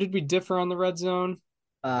where did we differ on the red zone?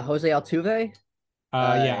 Jose Altuve. Yeah,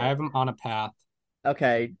 Uh, I have him on a path.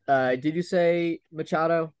 okay. Did you say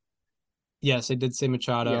Machado? Yes, I did say Yeah.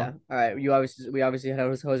 Machado. All right. We obviously had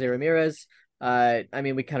Jose Ramirez. I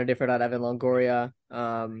mean, we kind of differed on Evan Longoria.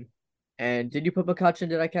 And did you put McCutchen?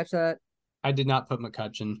 Did I catch that? I did not put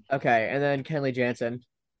McCutchen. Okay, and then Kenley Jansen.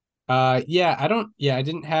 Yeah, I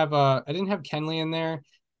didn't have Kenley in there.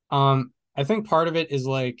 I think part of it is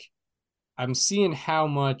like I'm seeing how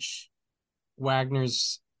much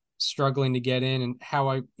Wagner's struggling to get in and how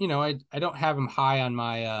I don't have him high on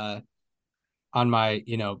my,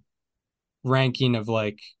 ranking of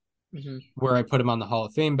like Hmm. where I put him on the Hall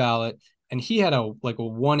of Fame ballot. And he had a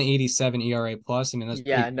 187 ERA plus. I mean, that's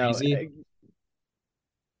pretty Yeah, no, crazy.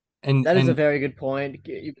 And that is a and very good point.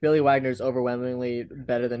 Billy Wagner's overwhelmingly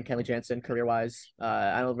better than Kenley Jansen career wise.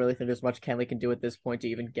 I don't really think there's much Kenley can do at this point to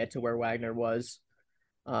even get to where Wagner was.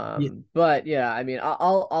 yeah, But yeah, I mean,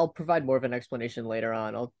 I'll provide more of an explanation later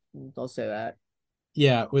on. I'll say that.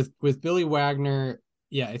 yeah, with Billy Wagner,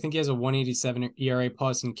 yeah, I think he has a 187 ERA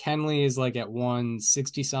plus, and Kenley is like at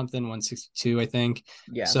 160 something, 162, I think.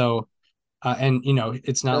 Yeah. So and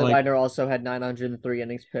it's not Billy like Wagner also had 903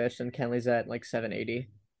 innings pitched, and Kenley's at like 780.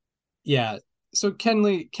 yeah. So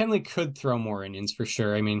Kenley could throw more innings for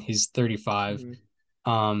sure. I mean, he's 35.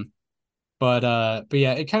 Mm-hmm. Um, But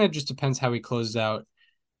yeah, it kind of just depends how he closes out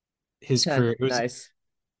his career. Nice.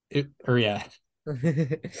 Or yeah.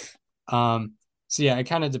 Um, so yeah, it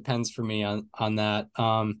kind of depends for me on that.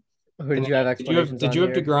 Who And did then you have did you have explanations did on you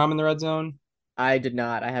have here? DeGrom in the red zone? I did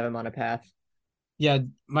not. I have him on a path. Yeah,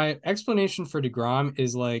 my explanation for DeGrom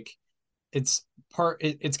is like it's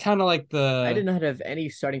it's kind of like I the did not have any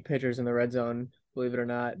starting pitchers in the red zone, believe it or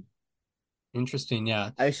not. interesting,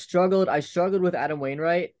 yeah. I struggled with Adam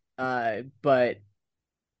Wainwright, but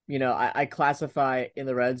I classify in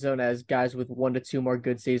the red zone as guys with 1 to 2 more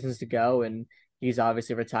good seasons to go, and he's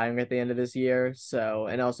obviously retiring at the end of this year. So,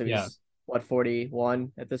 and also Yeah, he's what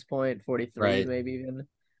 41 at this point, 43 right. maybe even.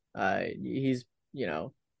 He's you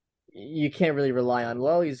know you can't really rely on.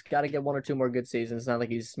 Well, he's got to get 1 or 2 more good seasons. It's not like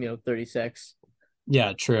he's 36.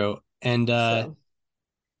 Yeah, true. And So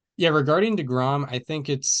yeah, regarding DeGrom, I think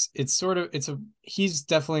it's sort of it's a he's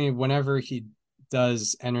definitely whenever he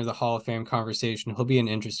does enter the Hall of Fame conversation, he'll be an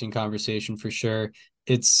interesting conversation for sure.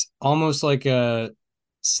 It's almost like a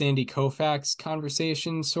Sandy Koufax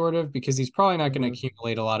conversation, sort of, because he's probably not going to mhm.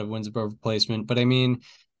 accumulate a lot of wins above replacement. But I mean,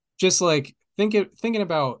 just like thinking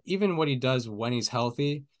about even what he does when he's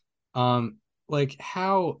healthy, um, like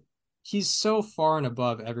how he's so far and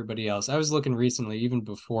above everybody else. I was looking recently, even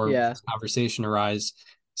before Yeah, this conversation arise,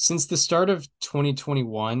 since the start of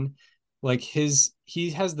 2021, like he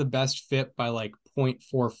has the best FIP by like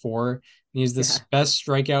 0.44, and he's the yeah, best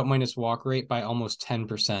strikeout minus walk rate by almost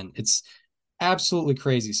 10%. It's absolutely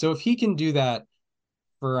crazy. So if he can do that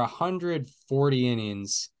for 140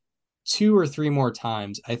 innings 2 or 3 more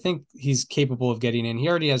times, I think he's capable of getting in. He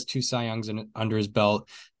already has 2 Cy Youngs under his belt.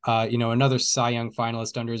 Another Cy Young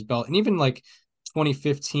finalist under his belt, and even like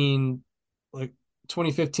 2015, like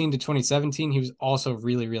 2015 to 2017, he was also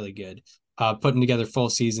really, really good. Putting together full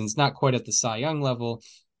seasons, not quite at the Cy Young level,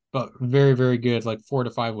 but very, very good, like 4 to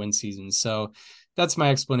 5 win seasons. So that's my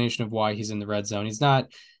explanation of why he's in the red zone.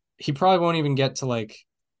 He probably won't even get to like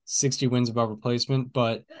 60 wins above replacement,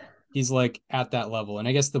 but he's like at that level. And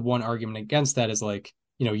I guess the one argument against that is like,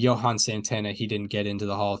 Johan Santana, he didn't get into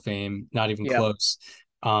the Hall of Fame, not even yeah. close.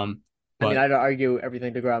 Um, I mean, but I'd argue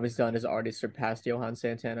everything DeGrom has done has already surpassed Johan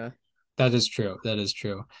Santana. that is true. That is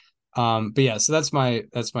true. But yeah, so that's my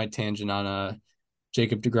tangent on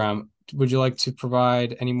Jacob DeGrom. Would you like to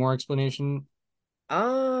provide any more explanation?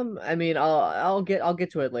 I mean, I'll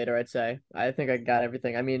get to it later, I'd say. I think I got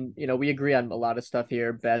everything. I mean, we agree on a lot of stuff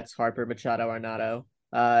here. Betts, Harper, Machado, Arnado.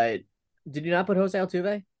 Did you not put Jose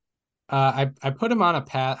Altuve? I put him on a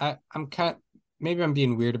path. I'm kind maybe I'm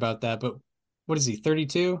being weird about that, but what is he,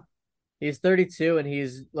 32? He's 32 and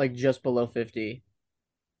he's like just below 50.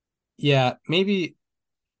 Yeah, maybe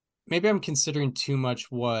I'm considering too much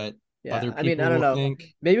what Yeah, other I mean, I people don't will know.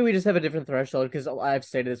 think. Maybe we just have a different threshold because I've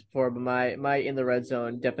stated this before, but my in the red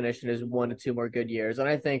zone definition is 1 to 2 more good years, and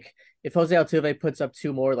I think if Jose Altuve puts up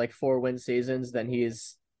 2 more like 4 win seasons, then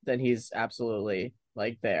he's absolutely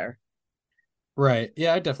like there. Right.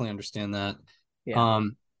 Yeah, I definitely understand that. Yeah.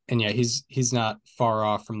 Um, and yeah, he's not far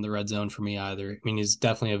off from the red zone for me either. I mean, he's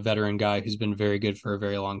definitely a veteran guy who's been very good for a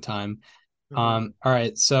very long time. Hmm. All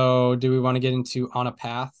right. So do we want to get into on a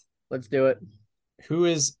path? Let's do it. Who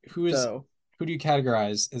is So, who do you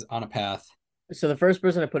categorize as on a path? so the first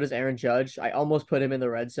person I put is Aaron Judge. I almost put him in the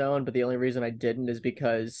red zone, but the only reason I didn't is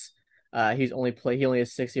because he only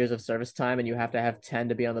has 6 years of service time, and you have to have 10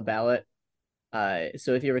 to be on the ballot.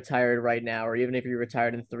 So if he retired right now, or even if he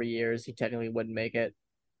retired in 3 years, he technically wouldn't make it.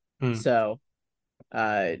 Hmm. So,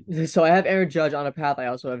 so I have Aaron Judge on a path. I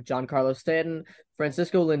also have John Carlos Stanton,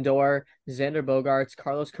 Francisco Lindor, Xander Bogaerts,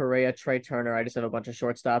 Carlos Correa, Trey Turner. I just have a bunch of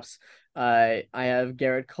shortstops. I have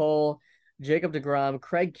Garrett Cole, Jacob DeGrom,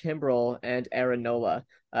 Craig Kimbrell, and Aaron Nola.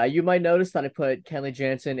 You might notice that I put Kenley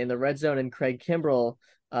Jansen in the red zone and Craig Kimbrell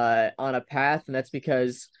on a path, and that's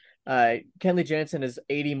because Kenley Jansen has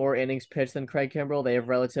 80 more innings pitched than Craig Kimbrell. They have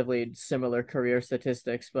relatively similar career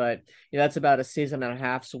statistics, but that's about a season and a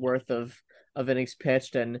half's worth of innings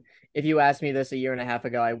pitched. And if you asked me this a year and a half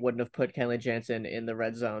ago, I wouldn't have put Kenley Jansen in the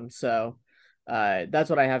red zone. So that's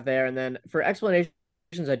what I have there. And then for explanations,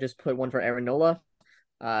 I just put one for Aaron Nola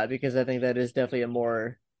because I think that is definitely a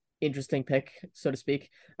more interesting pick, so to speak.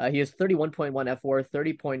 He has 31.1 F WAR,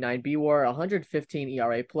 30.9 B WAR, 115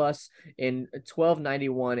 ERA plus in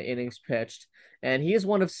 1291 innings pitched, and he is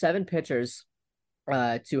one of 7 pitchers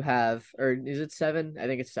to have, or is it 7? I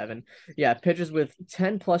think it's 7. Yeah, pitchers with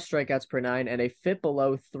 10 plus strikeouts per nine and a FIP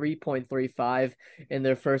below 3.35 in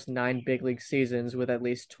their first 9 big league seasons with at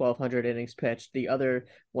least 1,200 innings pitched. The other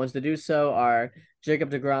ones to do so are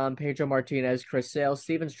Jacob DeGrom, Pedro Martinez, Chris Sale,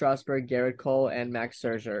 Steven Strasburg, Garrett Cole, and Max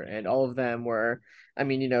Scherzer. And all of them were, I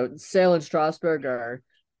mean, Sale and Strasburg are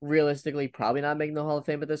realistically probably not making the Hall of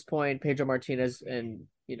Fame at this point. Pedro Martinez and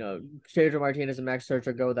Max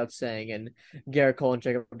Scherzer go without saying, and Garrett Cole and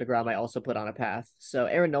Jacob DeGrom I also put on a path. So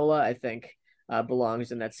Aaron Nola, I think,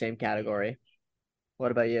 belongs in that same category.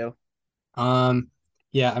 What about you? Um,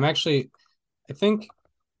 yeah, I think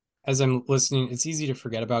as I'm listening, it's easy to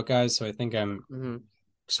forget about guys, so I think I'm Hmm.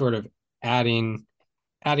 sort of adding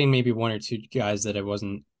adding maybe one or two guys that I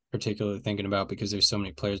wasn't particularly thinking about because there's so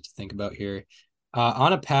many players to think about here.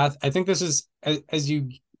 On a path, I think this is as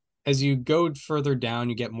you go further down,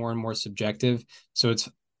 you get more and more subjective. So it's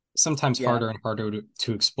sometimes Yeah. harder and harder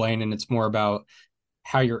to explain, and it's more about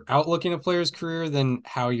how you're outlooking a player's career than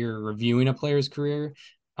how you're reviewing a player's career.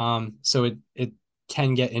 So it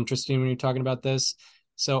can get interesting when you're talking about this.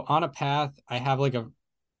 So on a path, I have like a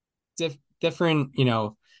different,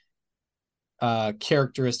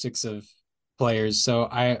 characteristics of players. So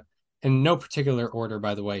in no particular order,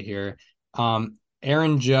 by the way, here.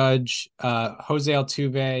 Aaron Judge, Jose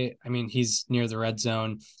Altuve. I mean, he's near the red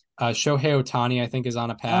zone. Shohei Ohtani, I think, is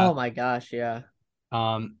on a path. Oh my gosh, yeah.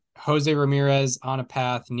 Jose Ramirez on a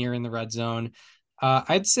path near in the red zone.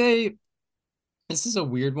 I'd say this is a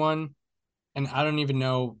weird one, and I don't even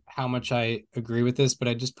know how much I agree with this, but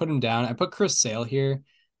I just put him down. I put Chris Sale here,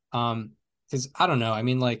 because I don't know. I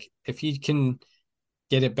mean, like if he can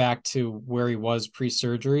get it back to where he was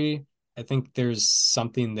pre-surgery, I think there's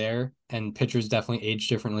something there. And pitchers definitely age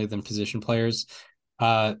differently than position players.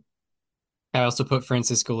 Uh, I also put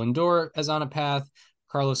Francisco Lindor as on a path,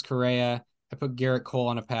 Carlos Correa. I put Garrett Cole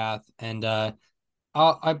on a path, and I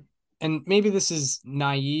and maybe this is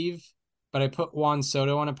naive, but I put Juan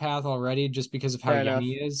Soto on a path already just because of how Fair young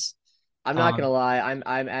he enough. is. I'm not gonna Um, lie,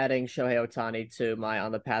 I'm adding Shohei Ohtani to my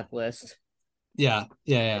on the path list. yeah,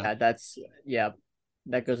 yeah, yeah, Yeah,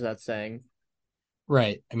 that goes without saying.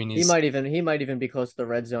 right. I mean, He might even be close to the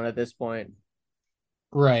red zone at this point.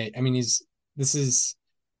 right. I mean, this is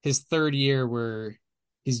his third year where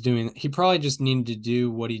he probably just needed to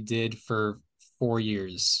do what he did for 4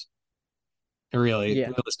 years, really, Yeah,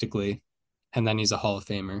 realistically. And then he's a Hall of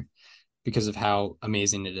Famer because of how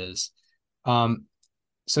amazing it is. Um,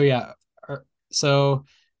 so yeah, so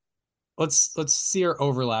let's see our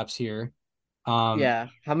overlaps here. Um, yeah.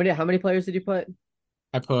 How many players did you put?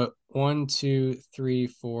 I put one, two, three,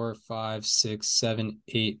 four, five, six, seven,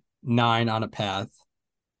 eight, nine on a path.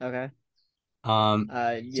 Okay. Um,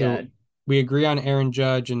 Yeah, so we agree on Aaron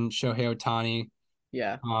Judge and Shohei Ohtani.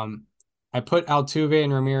 yeah. Um, I put Altuve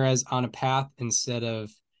and Ramirez on a path instead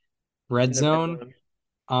of red In the red zone. zone.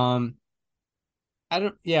 Um, I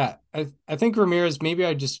don't, yeah, I think Ramirez, maybe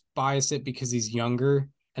I just bias it because he's younger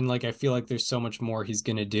and like I feel like there's so much more he's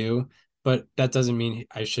gonna do, but that doesn't mean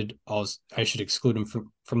I should exclude him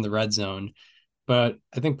from the red zone. But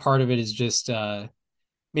I think part of it is just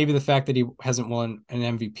maybe the fact that he hasn't won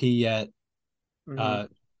an MVP yet. Hmm. Uh,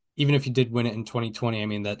 Even if he did win it in 2020, I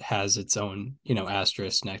mean that has its own,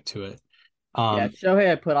 asterisk next to it. Yeah, Um, Shohei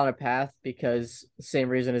I put on a path because same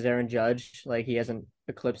reason as Aaron Judge. Like he hasn't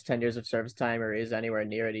eclipsed 10 years of service time or is anywhere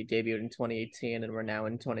near it. He debuted in 2018 and we're now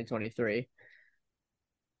in 2023.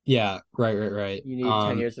 yeah, right, right, right. You need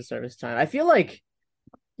 10 years of service time. I feel like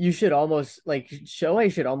you should almost like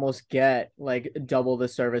Shohei should almost get like double the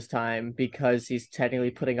service time because he's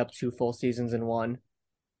technically putting up two full seasons in one.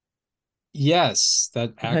 Yes,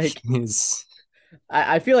 that Like actually is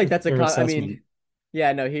I feel like a that's a fair con I mean, assessment.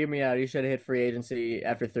 yeah, no, hear me out. You should have hit free agency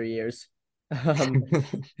after 3 years. Um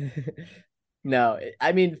no,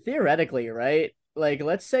 I mean theoretically, right? Like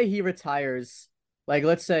let's say he retires. Like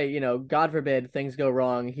let's say, God forbid things go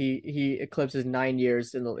wrong. He eclipses 9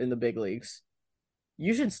 years in the big leagues.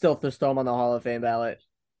 You should still throw him on the Hall of Fame ballot.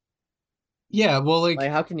 Yeah, well, Like,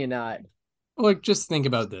 how can you not? just think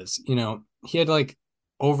about this. He had like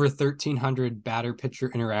over 1,300 batter pitcher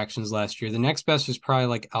interactions last year. The next best was probably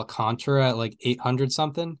like Alcantara at like 800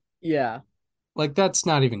 something. Yeah. Like that's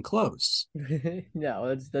not even close.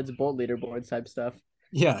 No, that's bold leaderboard type stuff.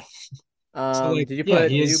 Yeah. So like, Did you yeah, put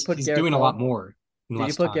did you put he's Garrett doing a lot Cole? more in Did you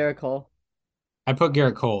less put time. Garrett Cole? I put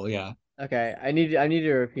Garrett Cole, yeah. Okay, I need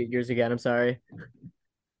to repeat yours again. I'm sorry.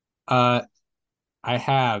 Uh, I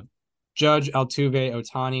have Judge, Altuve,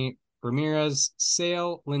 Otani, Ramirez,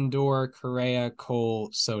 Sale, Lindor, Correa, Cole,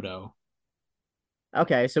 Soto.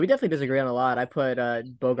 Okay, so we definitely disagree on a lot. I put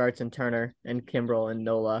Bogarts and Turner and Kimbrel and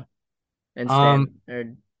Nola and Um, Stan. Or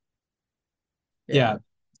yeah, yeah.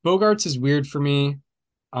 Bogarts is weird for me.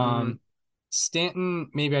 Hmm. Um, Stanton,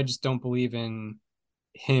 maybe I just don't believe in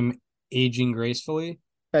him aging gracefully.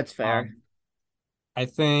 That's fair. Um, I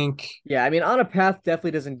think, Yeah, I mean, on a path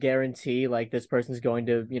definitely doesn't guarantee like this person's going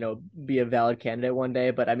to, be a valid candidate one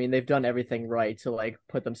day, but I mean, they've done everything right to like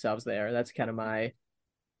put themselves there. That's kind of my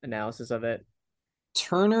analysis of it.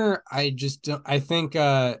 Turner, I just don't. I think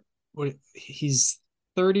what he's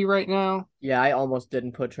 30 right now. Yeah, I almost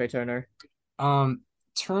didn't put Trey Turner. Um,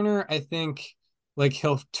 Turner, I think like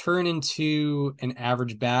he'll turn into an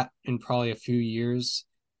average bat in probably a few years,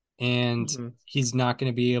 and Hmm. he's not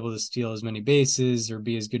going to be able to steal as many bases or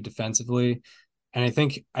be as good defensively. And I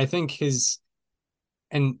think his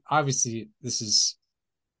and obviously this is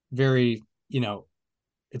very,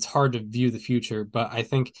 it's hard to view the future, but I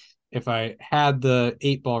think if I had the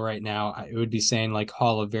 8 ball right now, it would be saying like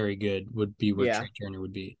Hall of Very Good would be where Yeah. Trey Turner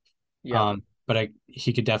would be. Yep. But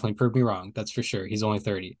he could definitely prove me wrong. That's for sure. He's only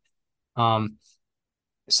 30. Um,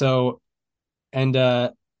 so and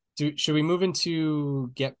should we move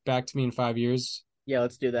into Get Back to Me in 5 years? Yeah,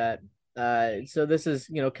 let's do that. So this is,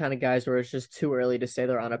 kind of guys where it's just too early to say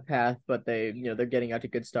they're on a path, but they're getting out to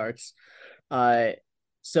good starts. Uh,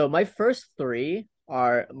 so my first three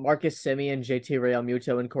are Marcus Semien, JT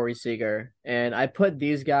Realmuto, and Corey Seager. And I put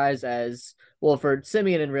these guys as, well, for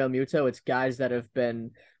Semien and Realmuto, it's guys that have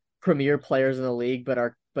been premier players in the league,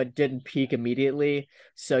 but didn't peak immediately.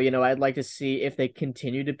 So, I'd like to see if they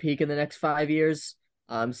continue to peak in the next 5 years.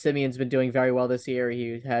 Simeon's been doing very well this year.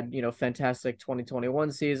 He had, fantastic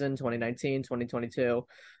 2021 season, 2019, 2022.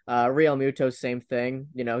 Real Muto, same thing.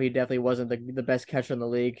 He definitely wasn't the best catcher in the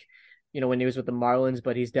league, when he was with the Marlins,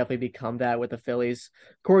 but he's definitely become that with the Phillies.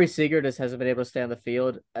 Corey Seager just hasn't been able to stay on the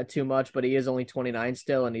field too much, but he is only 29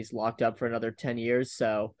 still, and he's locked up for another 10 years.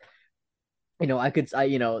 So, that's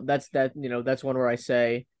one where I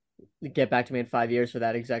say get back to me in 5 years for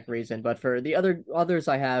that exact reason. But for the others,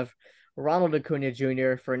 I have Ronald Acuna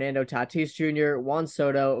Jr., Fernando Tatis Jr., Juan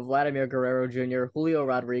Soto, Vladimir Guerrero Jr., Julio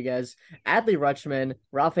Rodriguez, Adley Rutschman,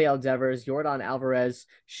 Rafael Devers, Jordan Alvarez,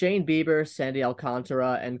 Shane Bieber, Sandy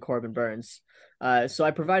Alcantara, and Corbin Burns. So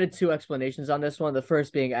I provided two explanations on this one. The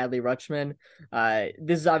first being Adley Rutschman.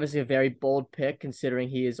 This is obviously a very bold pick considering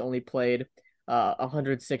he has only played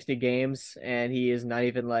 160 games and he is not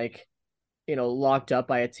even like locked up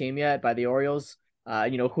by a team yet by the Orioles.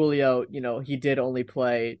 Julio, he did only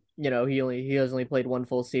play, he has only played one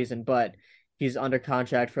full season, but he's under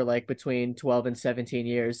contract for like between 12 and 17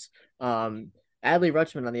 years. Adley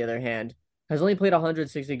Rutschman, on the other hand, has only played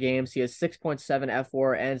 160 games. He has 6.7 F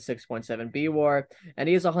WAR and 6.7 B WAR, and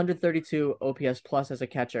he has 132 OPS plus as a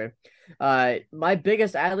catcher. My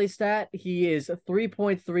biggest Adley stat, he is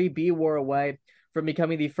 3.3 B WAR away from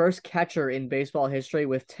becoming the first catcher in baseball history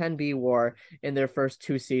with 10 B WAR in their first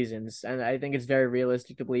 2 seasons. And I think it's very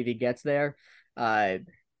realistic to believe he gets there.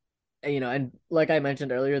 And like I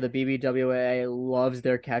mentioned earlier, the BBWA loves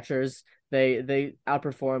their catchers. They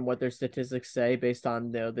outperform what their statistics say based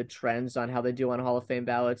on the trends on how they do on Hall of Fame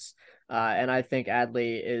ballots. And I think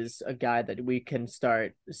Adley is a guy that we can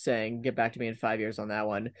start saying, get back to me in 5 years on that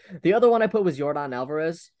one. The other one I put was Jordan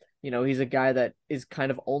Alvarez. He's a guy that is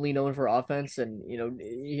kind of only known for offense, and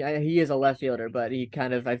he is a left fielder, but he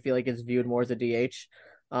kind of, I feel like, is viewed more as a DH.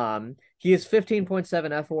 He is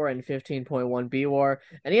 15.7 F WAR and 15.1 B WAR,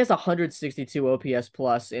 and he has 162 OPS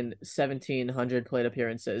plus in 1,700 plate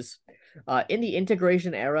appearances. In the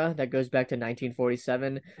integration era that goes back to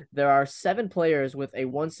 1947, there are 7 players with a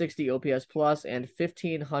 160 OPS plus and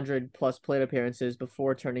 1,500 plus plate appearances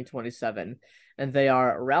before turning 27, and they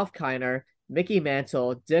are Ralph Kiner, Mickey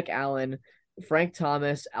Mantle, Dick Allen, Frank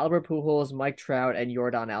Thomas, Albert Pujols, Mike Trout, and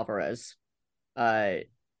Jordan Alvarez. Uh,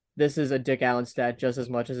 this is a Dick Allen stat just as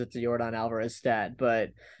much as it's a Jordan Alvarez stat, but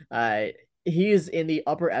uh, he is in the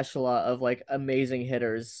upper echelon of like amazing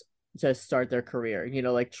hitters to start their career.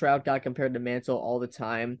 Like Trout got compared to Mantle all the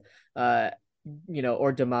time, or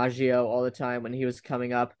DiMaggio all the time when he was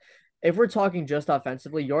coming up. If we're talking just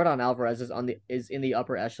offensively, Jordan Alvarez is in the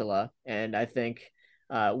upper echelon, and I think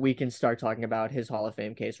we can start talking about his Hall of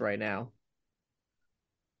Fame case right now.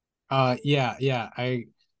 Yeah. I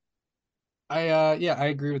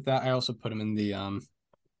agree with that. I also put him in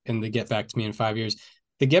the Get Back to Me in 5 years.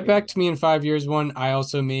 The Get Yeah. Back to Me in 5 years one, I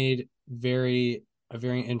also made a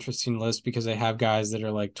very interesting list because I have guys that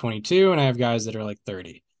are like 22 and I have guys that are like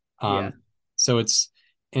 30. Yeah. So it's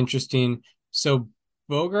interesting. So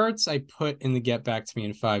Bogarts I put in the Get Back to Me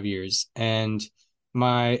in 5 years, and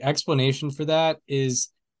my explanation for that is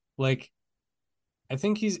like I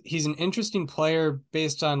think he's an interesting player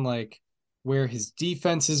based on like where his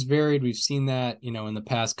defense is varied. We've seen that, in the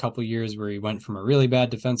past couple years where he went from a really bad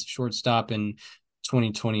defensive shortstop in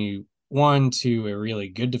 2021 to a really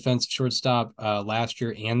good defensive shortstop last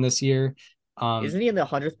year and this year. Isn't he in the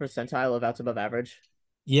 100th percentile of outs above average?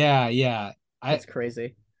 Yeah. I That's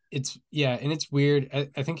crazy. it's yeah, and it's weird.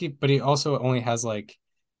 I think but he also only has like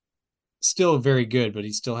still very good, but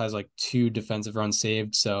he still has like 2 defensive runs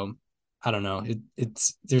saved. So I don't know.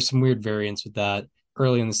 It's there's some weird variance with that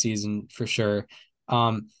early in the season for sure.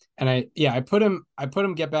 And I put him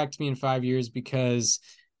get back to me in 5 years because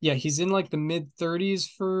yeah, he's in like the mid 30s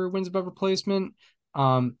for wins above replacement.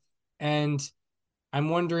 And I'm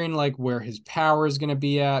wondering like where his power is going to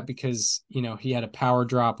be at because he had a power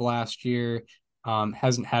drop last year,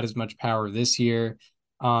 hasn't had as much power this year,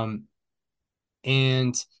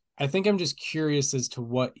 and I think I'm just curious as to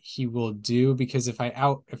what he will do because if I'm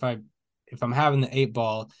having the eight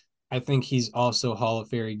ball, I think he's also Hall of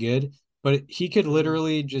Very good, but he could Mhm.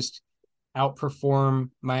 literally just outperform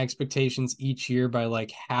my expectations each year by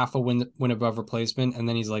like half a win above replacement, and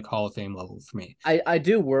then he's like Hall of Fame level for me. I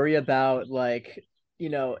do worry about like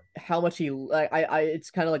how much he like I it's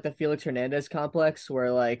kind of like the Felix Hernandez complex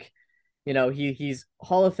where like he's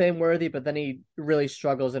Hall of Fame worthy, but then he really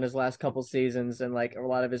struggles in his last couple seasons, and like a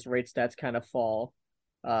lot of his rate stats kind of fall,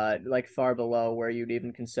 like far below where you'd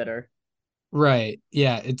even consider. Right.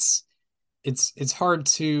 Yeah, it's hard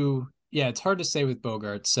to it's hard to say with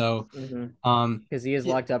Bogart. So Mm-hmm. um Because he is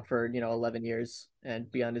yeah, locked up for 11 years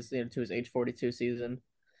and beyond his to his age 42 season.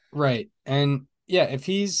 right. And yeah, if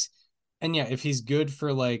he's good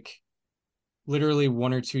for like literally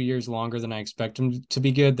 1 or 2 years longer than I expect him to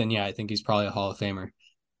be good, then yeah, I think he's probably a Hall of Famer.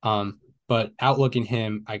 But outlooking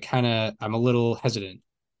him, I'm a little hesitant.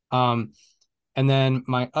 Um, and then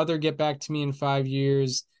my other get back to me in 5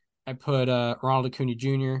 years, I put Ronald Acuna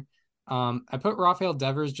Jr. I put Rafael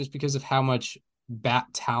Devers just because of how much bat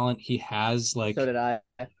talent he has. So Like did I.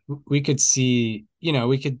 we could see,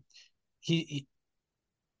 he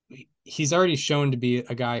he's already shown to be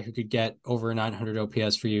a guy who could get over 900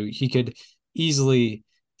 OPS for you. He could easily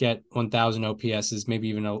get 1,000 OPSs, maybe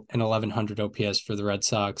even an 1,100 OPS for the Red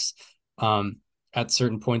Sox at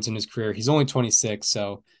certain points in his career. He's only 26,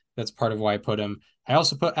 so that's part of why I put him. I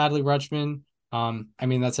also put Adley Rutschman. I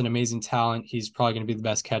mean, that's an amazing talent. He's probably going to be the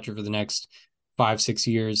best catcher for the next 5, 6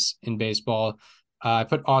 years in baseball. I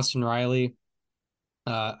put Austin Riley.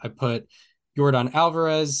 I put Jordan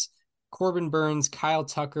Alvarez, Corbin Burns, Kyle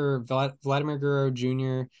Tucker, Vladimir Guerrero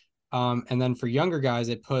Jr. And then for younger guys,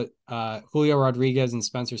 I put Julio Rodriguez and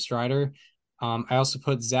Spencer Strider. I also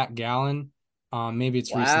put Zach Gallen. Maybe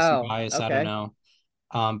it's recency Wow. bias. I don't Okay. know.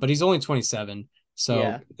 But he's only 27, so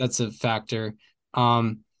Yeah. that's a factor.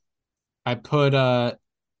 Um, I put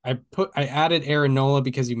I added Aaron Nola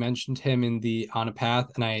because you mentioned him in the On a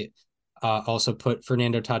Path, and I also put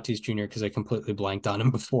Fernando Tatis Jr. because I completely blanked on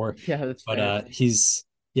him before. Yeah, that's But fair.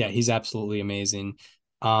 he's absolutely amazing.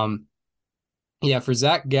 Um, yeah, for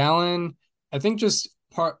Zach Gallen, I think just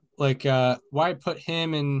part like why I put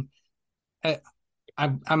him in.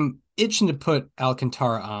 I'm itching to put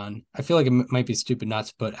Alcantara on. I feel like it might be stupid not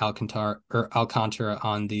to put Alcantara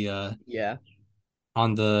Yeah.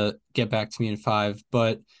 on the get back to me in 5,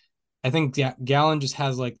 but I think Gallon just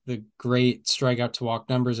has like the great strikeout to walk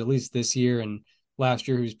numbers, at least this year. And last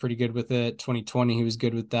year, he was pretty good with it. 2020, he was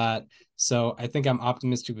good with that. So I think I'm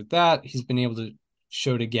optimistic with that. He's been able to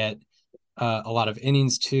show to get a lot of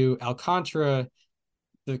innings too. Alcantara,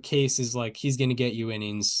 the case is like he's going to get you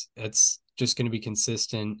innings. It's just going to be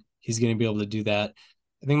consistent. He's going to be able to do that.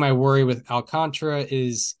 I think my worry with Alcantara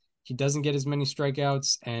is he doesn't get as many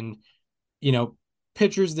strikeouts and you know,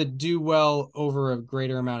 pitchers that do well over a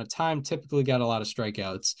greater amount of time typically got a lot of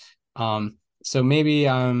strikeouts. So maybe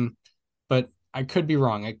but I could be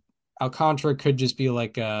wrong. Alcantara could just be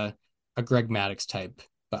like a Greg Maddux type,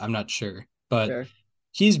 but I'm not sure. But Sure.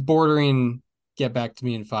 he's bordering get back to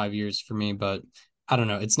me in 5 years for me, but I don't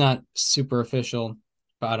know. It's not super official,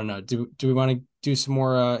 but I don't know. Do we want to do some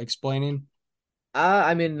more explaining?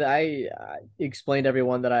 I mean, I explained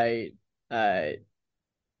everyone that I uh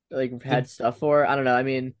like had Did stuff for. I don't know. I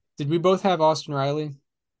mean, did we both have Austin Riley?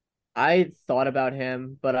 I thought about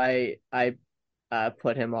him, but I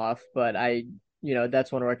put him off. But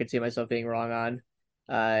that's one where I could see myself being wrong on.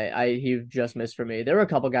 He just missed for me. There were a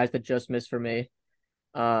couple guys that just missed for me.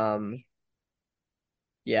 Um,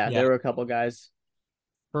 yeah, Yeah. there were a couple guys.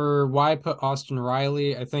 For why I put Austin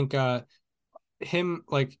Riley, I think him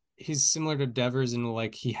like he's similar to Devers in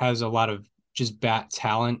like he has a lot of just bat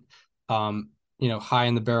talent. Um, high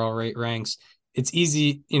in the barrel rate ranks. It's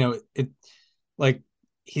easy, it like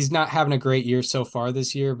he's not having a great year so far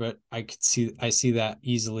this year, but I see that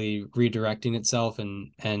easily redirecting itself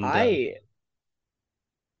and I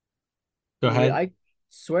go ahead. I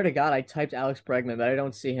swear to God, I typed Alex Bregman, but I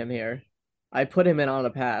don't see him here. I put him in on a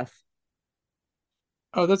path.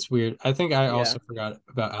 Oh, that's weird. I think I Yeah. also forgot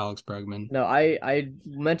about Alex Bregman. No, I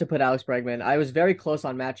meant to put Alex Bregman. I was very close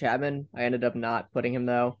on Matt Chapman. I ended up not putting him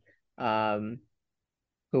though. Um,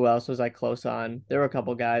 who else was I close on? There were a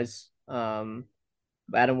couple guys.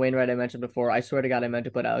 Adam Wainwright I mentioned before. I swear to God I meant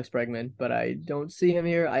to put Alex Bregman, but I don't see him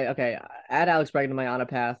here. I okay, add Alex Bregman to my on a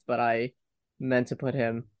path, but I meant to put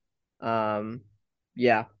him. Um,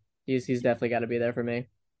 yeah, he's definitely got to be there for me.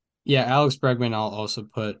 Yeah, Alex Bregman I'll also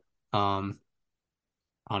put um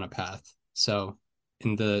on a path. So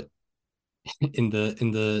in the in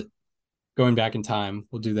the going back in time,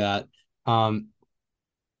 we'll do that. Um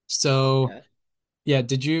so Yeah, yeah,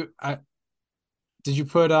 did you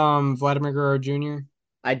put Vladimir Guerrero Jr.?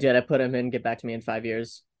 I did. I put him in. Get back to me in 5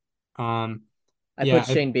 years. Um I yeah,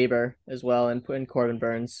 put Shane Bieber as well, and put in Corbin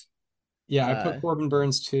Burns. I put Uh, Corbin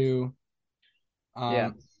Burns too. yeah,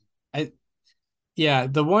 Um I Yeah,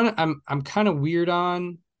 the one I'm kind of weird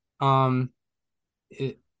on. Um,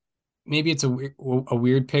 it, maybe it's a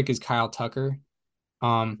weird pick is Kyle Tucker.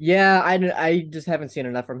 Um, yeah. I just haven't seen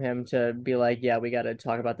enough from him to be like, yeah, we got to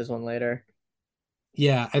talk about this one later.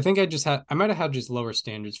 yeah, I think I might have had just lower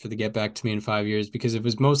standards for the Get Back to Me in 5 years because it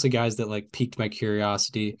was mostly guys that like piqued my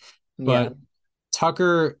curiosity. Yeah, But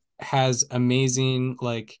Tucker has amazing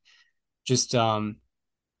like just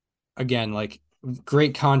again like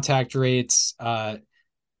great contact rates,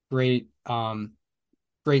 great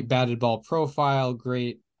great batted ball profile,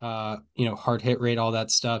 great hard hit rate, all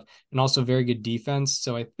that stuff, and also very good defense.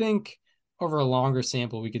 So I think over a longer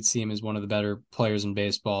sample, we could see him as one of the better players in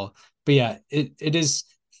baseball. But yeah, it is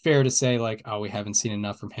fair to say like, oh, we haven't seen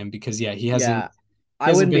enough from him because yeah, yeah. he I hasn't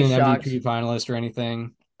wouldn't been be an MVP shocked. finalist or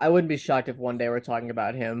anything. I wouldn't be shocked if one day we're talking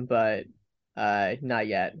about him, but not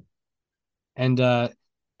yet. And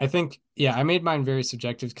I think yeah, I made mine very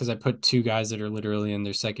subjective because I put two guys that are literally in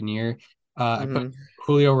their second year. I put Hmm.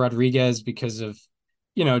 Julio Rodriguez because of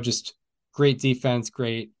just great defense,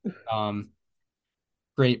 um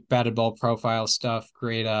great batted ball profile stuff,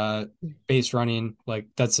 great base running. Like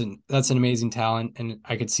that's an amazing talent, and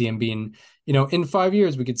I could see him being, in 5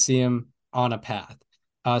 years we could see him on a path.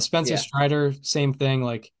 Spencer Yeah. Strider, same thing.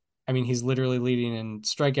 Like, I mean, he's literally leading in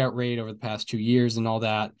strikeout rate over the past 2 years and all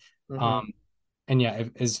that. Hmm. Um, and yeah,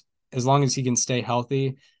 as long as he can stay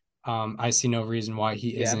healthy, I see no reason why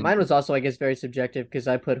he Yeah. isn't. Mine was also, I guess, very subjective because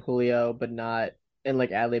I put Julio, but not, and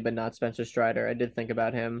like Adley, but not Spencer Strider. I did think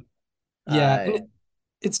about him. Yeah, Uh, and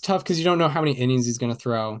it's tough because you don't know how many innings he's going to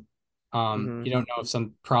throw. hmm. You don't know if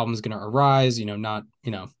some problem is going to arise. Not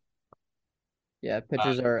Yeah. uh,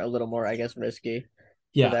 Pitchers are a little more, I guess, risky for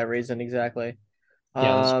yeah, that reason. Exactly.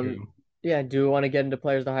 yeah, that's Um, true. yeah. Do we want to get into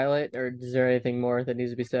players to highlight, or is there anything more that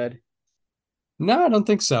needs to be said? No, I don't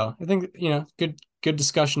think so. I think good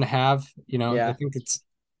discussion to have. I Yeah. think it's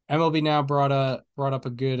MLB now brought up a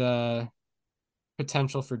good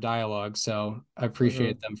potential for dialogue. So I Hmm.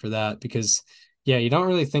 appreciate them for that because yeah, you don't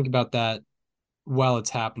really think about that while it's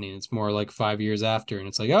happening. It's more like 5 years after, and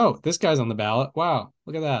it's like, oh, this guy's on the ballot. Wow,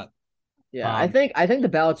 look at that. Yeah, Um, I think the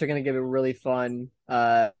ballots are gonna give it really fun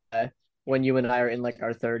when you and I are in like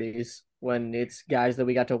our 30s, when it's guys that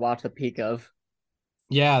we got to watch the peak of.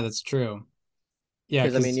 yeah, that's true. Yeah,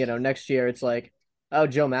 Because I mean, because next year it's like, oh,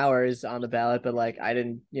 Joe Mauer is on the ballot, but like I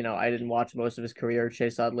didn't watch most of his career.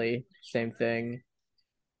 Chase Utley, same thing.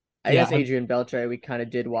 I yeah, guess Adrian Beltre we kind of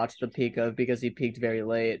did watch the peak of because he peaked very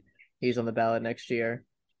late. He's on the ballot next year.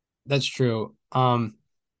 that's true.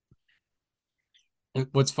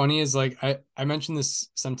 What's funny is like I mention this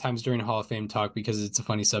sometimes during Hall of Fame talk because it's a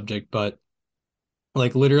funny subject, but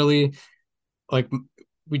like literally like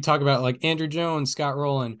we talk about like Andrew Jones, Scott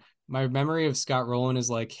Rowland. My memory of Scott Rowland is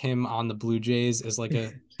like him on the Blue Jays as like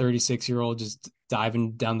a 36-year-old just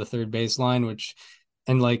diving down the third baseline, which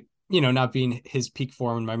and like not being his peak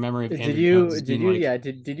form. And my memory of Andrew Jones is being like, Yeah,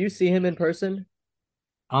 did you see him in person?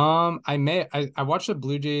 I watched the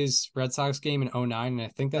Blue Jays Red Sox game in '09, and I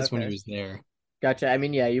think that's when he Okay. was there. Gotcha. I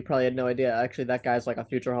mean, yeah, you probably had no idea. Actually, that guy's like a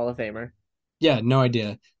future Hall of Famer. Yeah, no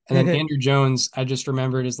idea. And then Andrew Jones, I just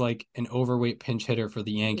remembered as like an overweight pinch hitter for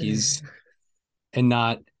the Yankees and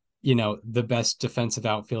not, the best defensive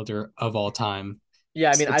outfielder of all time,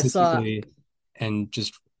 Yeah, I mean, statistically and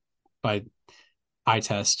just by eye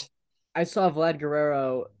test. I saw Vlad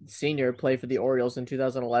Guerrero Sr. play for the Orioles in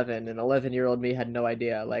 2011, and 11-year-old me had no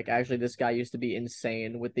idea. Like, actually, this guy used to be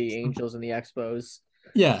insane with the Angels and the Expos,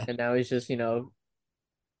 Yeah, and now he's just,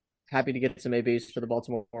 happy to get some ABs for the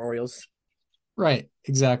Baltimore Orioles. right.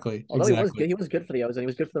 Exactly. Although Exactly. he was good for the O's, and he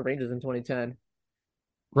was good for the Rangers in 2010.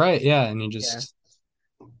 Right. Yeah. And he Yeah, just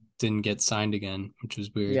didn't get signed again, which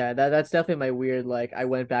was weird. yeah, that's definitely my weird. Like, I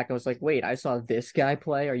went back and was like, wait, I saw this guy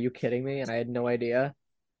play. Are you kidding me? And I had no idea.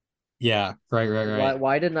 Yeah. Right. Right. Like, Right.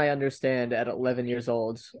 why didn't I understand at 11 years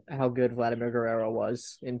old how good Vladimir Guerrero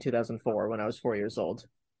was in 2004 when I was 4 years old?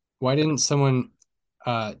 Why didn't someone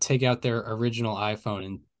take out their original iPhone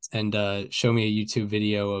and and show me a YouTube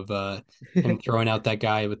video of him throwing out that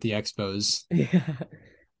guy with the Expos. Yeah.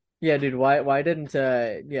 Yeah, dude, why didn't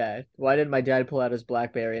my dad pull out his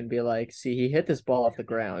BlackBerry and be like, see, he hit this ball off the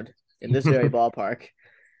ground in this very ballpark.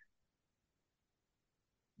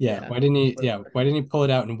 Yeah, Yeah. why didn't he? Yeah, why didn't he pull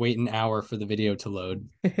it out and wait an hour for the video to load?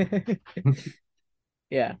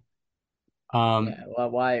 Yeah. Um, Yeah.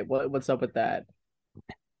 Well, what's up with that?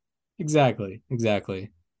 exactly.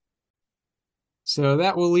 So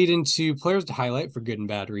that will lead into players to highlight for good and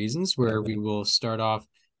bad reasons, where we will start off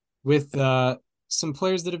with some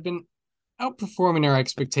players that have been outperforming our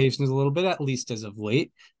expectations a little bit, at least as of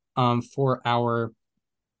late. For our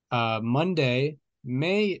Monday,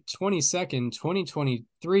 May 22nd,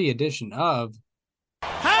 2023 edition of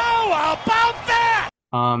How About That?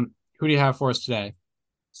 Who do you have for us today?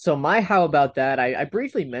 So how about that? I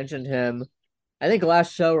briefly mentioned him, I think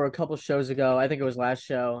last show or a couple shows ago. I think it was last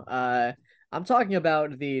show. I'm talking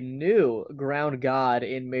about the new ground god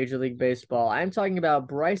in Major League Baseball. I'm talking about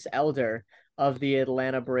Bryce Elder of the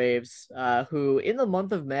Atlanta Braves, who in the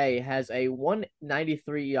month of May has a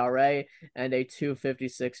 1.93 ERA and a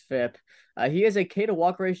 2.56 FIP. He has a K to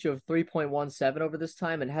walk ratio of 3.17 over this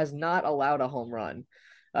time and has not allowed a home run.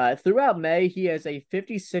 Throughout May, he has a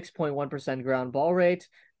 56.1% ground ball rate,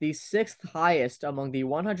 the sixth highest among the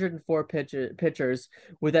 104 pitchers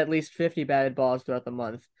with at least 50 batted balls throughout the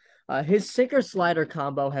month. His sinker slider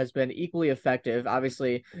combo has been equally effective.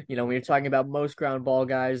 Obviously, when you're talking about most ground ball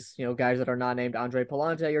guys, guys that are not named Andre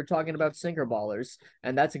Palante, you're talking about sinker ballers.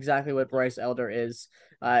 And that's exactly what Bryce Elder is.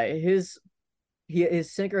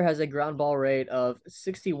 His sinker has a ground ball rate of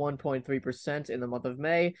 61.3% in the month of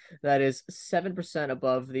May. That is 7%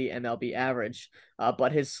 above the MLB average.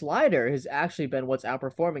 But his slider has actually been what's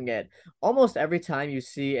outperforming it. Almost every time you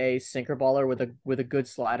see a sinker baller with a good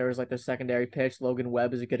slider, is like their secondary pitch. Logan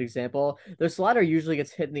Webb is a good example. Their slider usually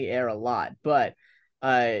gets hit in the air a lot, but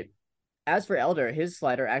as for Elder, his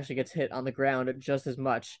slider actually gets hit on the ground just as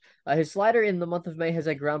much. His slider in the month of May has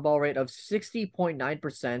a ground ball rate of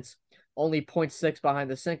 60.9%, only 0.6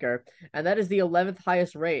 behind the sinker, and that is the 11th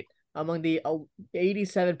highest rate among the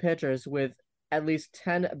 87 pitchers with at least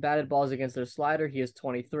 10 batted balls against their slider. He is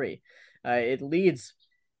 23. It leads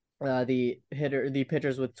the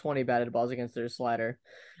pitchers with 20 batted balls against their slider.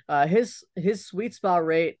 His sweet spot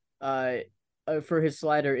rate for his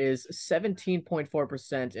slider is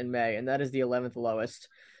 17.4% in May, and that is the 11th lowest.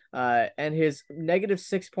 And his negative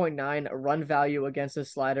 6.9 run value against the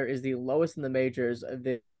slider is the lowest in the majors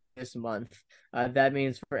this month. That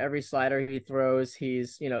means for every slider he throws,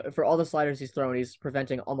 for all the sliders he's thrown, he's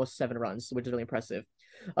preventing almost 7 runs, which is really impressive.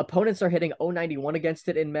 Opponents are hitting 0.91 against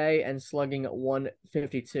it in May and slugging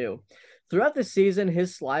 152. Throughout the season,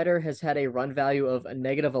 his slider has had a run value of a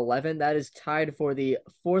negative 11. That is tied for the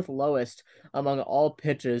 4th lowest among all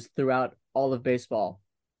pitches throughout all of baseball.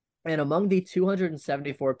 And among the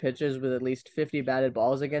 274 pitches with at least 50 batted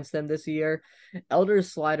balls against them this year,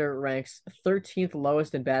 Elder's slider ranks 13th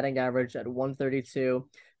lowest in batting average at 132,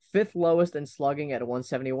 5th lowest in slugging at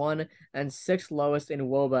 171, and 6th lowest in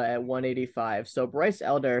WOBA at 185. So Bryce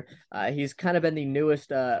Elder, he's kind of been the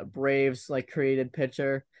newest Braves created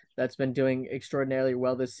pitcher that's been doing extraordinarily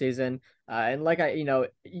well this season. And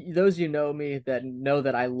those me that know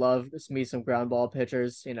that I love me some ground ball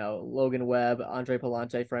pitchers, Logan Webb, Andre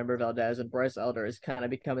Palante, Framber Valdez, and Bryce Elder is kind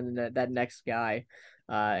of becoming that next guy.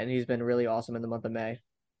 And he's been really awesome in the month of May.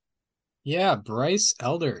 Yeah, Bryce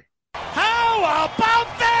Elder. How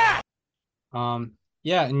about that?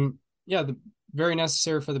 Very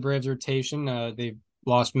necessary for the Braves rotation. They've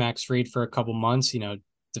lost Max Fried for a couple months,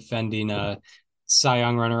 defending Cy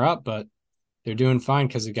Young runner-up, but they're doing fine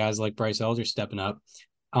because of guys like Bryce Elder stepping up.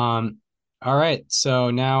 All right,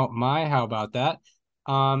 so now how about that?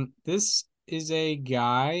 This is a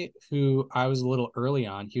guy who I was a little early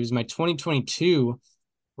on. He was my 2022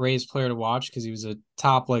 Rays player to watch because he was a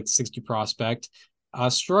top 60 prospect.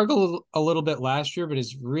 Struggled a little bit last year, but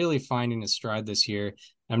is really finding his stride this year.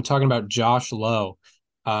 I'm talking about Josh Lowe,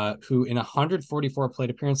 who in 144 plate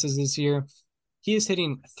appearances this year, he is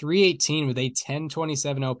hitting 318 with a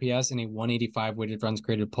 1027 OPS and a 185 weighted runs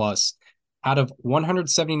created plus. Out of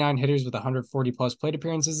 179 hitters with 140 plus plate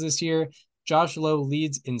appearances this year, Josh Lowe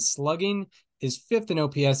leads in slugging, is 5th in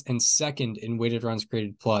OPS, and 2nd in weighted runs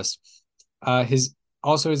created plus. His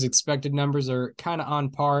expected numbers are kind of on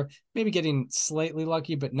par, maybe getting slightly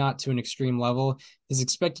lucky, but not to an extreme level. His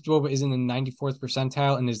expected WOBA is in the 94th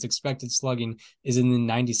percentile, and his expected slugging is in the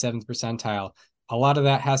 97th percentile. A lot of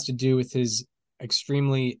that has to do with his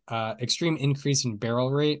extreme increase in barrel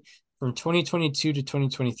rate. From 2022 to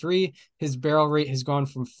 2023, his barrel rate has gone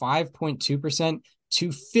from 5.2% to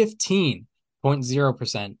 15%.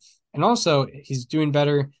 0.0%. And also, he's doing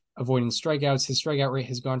better avoiding strikeouts. His strikeout rate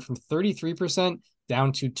has gone from 33%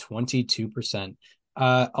 down to 22%.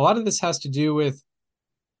 A lot of this has to do with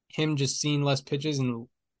him just seeing less pitches and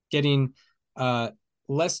getting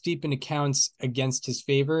less deep into counts against his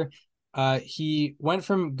favor. He went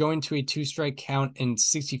from going to a 2-strike count in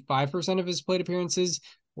 65% of his plate appearances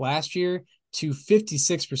last year to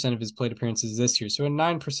 56% of his plate appearances this year. So a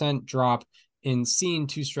 9% drop in seeing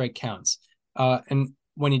 2-strike counts. And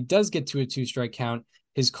when he does get to a 2-strike count,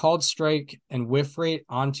 his called strike and whiff rate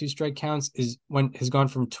on 2-strike counts has gone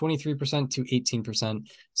from 23% to 18%.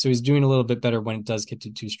 So he's doing a little bit better when it does get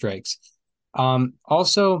to 2 strikes.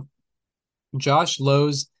 Also, Josh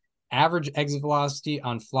Lowe's average exit velocity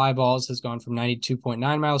on fly balls has gone from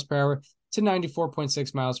 92.9 miles per hour to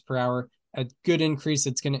 94.6 miles per hour. A good increase.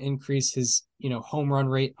 It's going to increase his, home run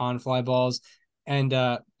rate on fly balls. And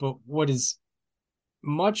but what is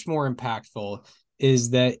much more impactful is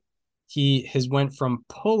that he has went from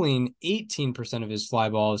pulling 18% of his fly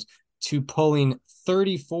balls to pulling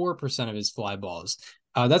 34% of his fly balls.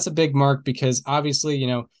 That's a big mark because obviously,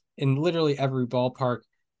 in literally every ballpark,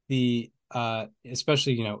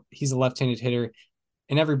 especially, he's a left-handed hitter.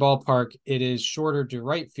 In every ballpark, it is shorter to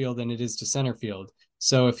right field than it is to center field.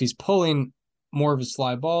 So if he's pulling more of his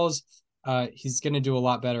fly balls, he's going to do a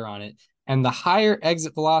lot better on it. And the higher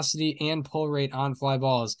exit velocity and pull rate on fly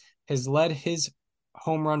balls has led his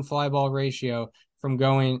home run fly ball ratio from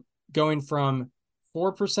going from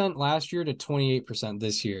 4% last year to 28%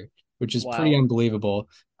 this year, which is pretty unbelievable.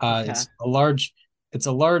 It's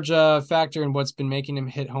a large factor in what's been making him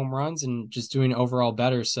hit home runs and just doing overall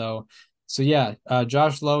better. So yeah,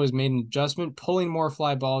 Josh Lowe has made an adjustment, pulling more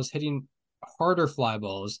fly balls, hitting harder fly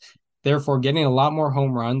balls, therefore getting a lot more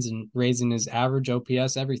home runs and raising his average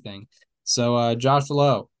OPS, everything. So Josh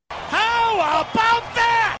Lowe. How about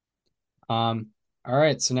that? All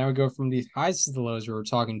right, so now we go from the highs to the lows, where we're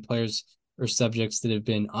talking players or subjects that have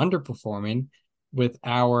been underperforming with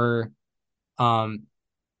our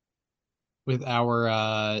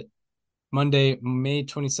Monday, May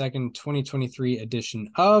 22nd, 2023 edition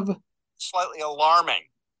of Slightly Alarming.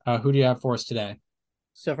 Who do you have for us today?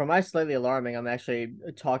 So for my slightly alarming, I'm actually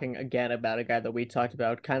talking again about a guy that we talked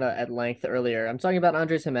about kind of at length earlier. I'm talking about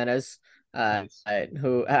Andres Gimenez, Nice.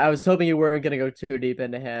 who I was hoping you weren't going to go too deep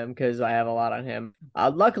into him because I have a lot on him.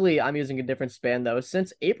 Luckily, I'm using a different span, though.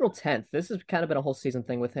 Since April 10th, this has kind of been a whole season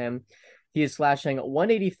thing with him. He is slashing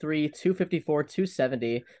 183, 254,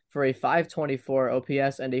 270 for a 524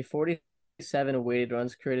 OPS and a 47 weighted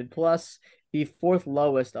runs created plus, the fourth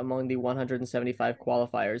lowest among the 175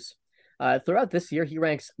 qualifiers. Throughout this year, he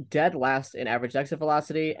ranks dead last in average exit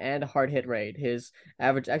velocity and hard hit rate. His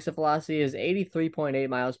average exit velocity is 83.8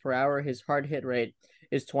 miles per hour. His hard hit rate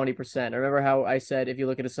is 20%. Remember how I said if you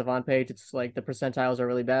look at a Savant page, it's like the percentiles are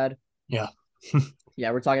really bad? Yeah.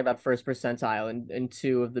 Yeah, we're talking about first percentile in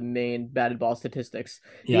two of the main batted ball statistics.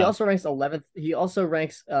 Yeah. He also ranks 11th. He also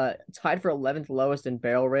ranks tied for 11th lowest in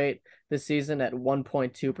barrel rate this season at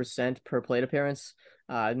 1.2% per plate appearance.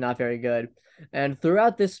 Not very good. And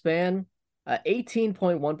throughout this span,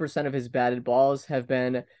 18.1% of his batted balls have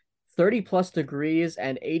been 30 plus degrees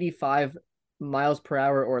and 85 miles per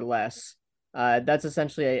hour or less. That's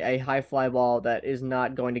essentially a high fly ball that is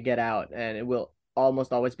not going to get out, and it will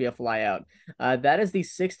almost always be a fly out. That is the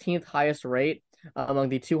 16th highest rate among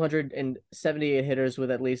the 278 hitters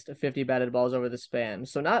with at least 50 batted balls over the span.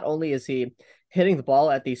 So not only is he hitting the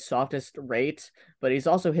ball at the softest rate, but he's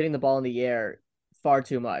also hitting the ball in the air far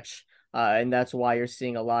too much. And that's why you're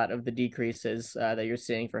seeing a lot of the decreases that you're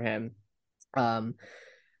seeing for him.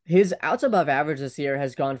 His outs above average this year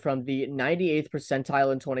has gone from the 98th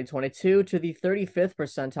percentile in 2022 to the 35th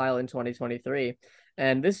percentile in 2023.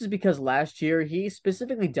 And this is because last year he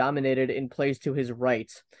specifically dominated in plays to his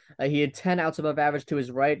right. He had 10 outs above average to his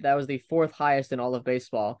right. That was the fourth highest in all of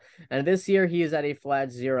baseball. And this year he is at a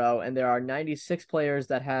flat 0, and there are 96 players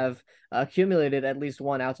that have accumulated at least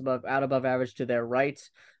one out above average to their right.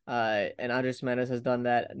 And Andres Gimenez has done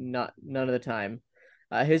that none of the time.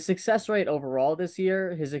 His success rate overall this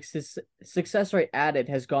year, his success rate added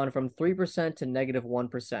has gone from 3% to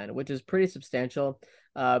 -1%, which is pretty substantial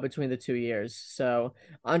between the 2 years. So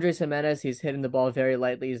Andres Gimenez, he's hitting the ball very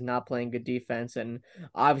lightly. He's not playing good defense. And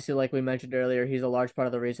obviously, like we mentioned earlier, he's a large part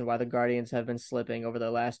of the reason why the Guardians have been slipping over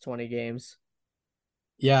the last 20 games.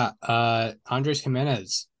 Yeah, Andres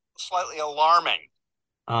Gimenez. Slightly alarming.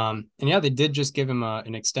 And yeah, they did just give him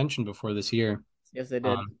an extension before this year. Yes, they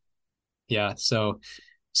did. Yeah, so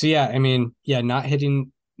yeah, I mean, yeah, not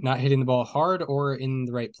hitting the ball hard or in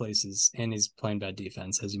the right places, and he's playing bad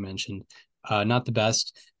defense, as you mentioned. Not the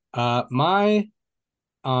best. My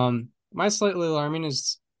My slightly alarming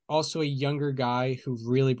is also a younger guy who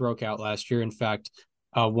really broke out last year. In fact,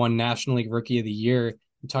 won National League Rookie of the Year.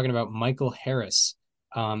 I'm talking about Michael Harris,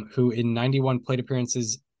 who in 91 plate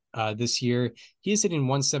appearances this year, he is hitting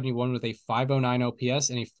 171 with a 509 OPS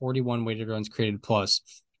and a 41 weighted runs created plus.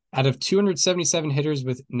 Out of 277 hitters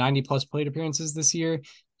with 90 plus plate appearances this year,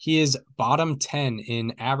 he is bottom 10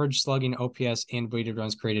 in average slugging, OPS, and weighted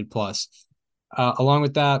runs created plus. Along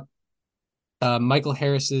with that, Michael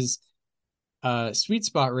Harris's sweet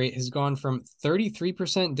spot rate has gone from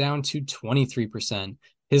 33% down to 23%.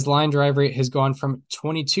 His line drive rate has gone from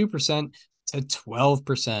 22% to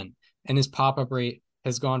 12%. And his pop-up rate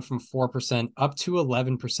has gone from 4% up to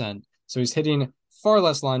 11%. So he's hitting far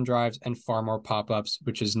less line drives and far more pop-ups,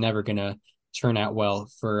 which is never going to turn out well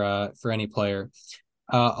for any player.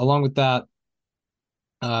 Along with that,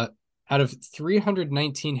 out of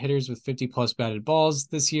 319 hitters with 50 plus batted balls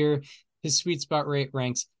this year, his sweet spot rate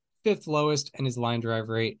ranks fifth lowest, and his line drive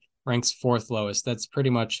rate ranks fourth lowest. That's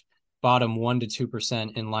pretty much bottom 1 to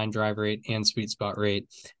 2% in line drive rate and sweet spot rate.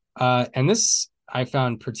 And this I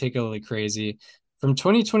found particularly crazy. From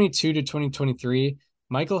 2022 to 2023,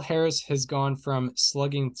 Michael Harris has gone from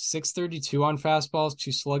slugging 632 on fastballs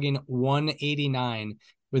to slugging 189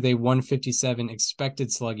 with a 157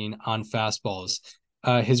 expected slugging on fastballs.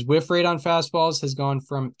 His whiff rate on fastballs has gone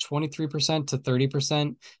from 23% to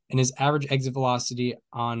 30%, and his average exit velocity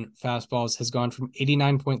on fastballs has gone from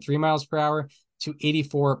 89.3 miles per hour to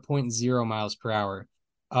 84.0 miles per hour.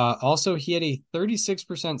 Also, he had a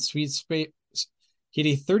 36% sweet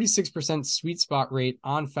spot rate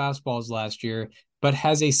on fastballs last year, but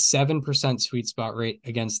has a 7% sweet spot rate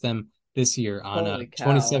against them this year on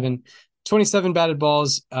 27 batted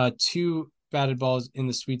balls, 2 batted balls in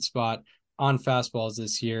the sweet spot on fastballs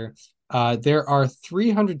this year. There are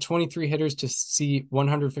 323 hitters to see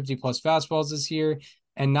 150 plus fastballs this year.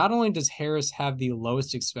 And not only does Harris have the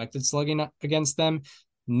lowest expected slugging against them,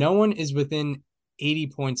 no one is within 80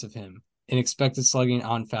 points of him in expected slugging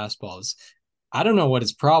on fastballs. I don't know what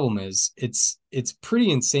his problem is. It's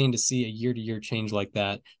pretty insane to see a year-to-year change like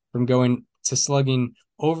that, from going to slugging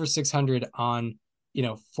over 600 on,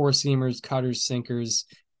 four seamers, cutters, sinkers,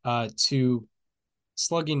 to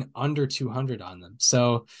slugging under 200 on them.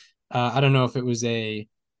 So I don't know if it was a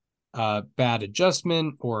bad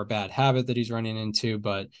adjustment or a bad habit that he's running into,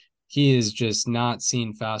 but he is just not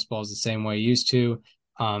seeing fastballs the same way he used to,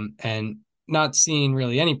 and not seeing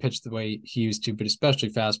really any pitch the way he used to, but especially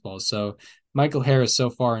fastballs. So Michael Harris so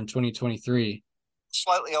far in 2023.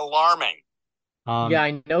 Slightly alarming. Yeah,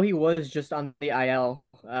 I know he was just on the IL.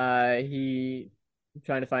 I'm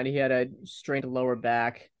trying to find it. He had a strained lower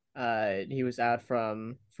back. He was out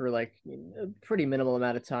for like a pretty minimal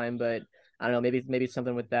amount of time, but I don't know, maybe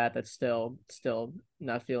something with that's still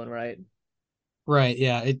not feeling right. Right.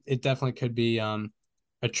 Yeah, it definitely could be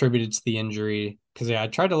attributed to the injury, because I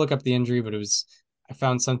tried to look up the injury, but I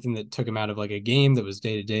found something that took him out of like a game that was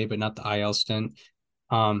day to day, but not the IL stint.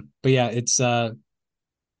 But yeah, it's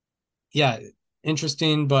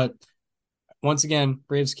interesting, but once again,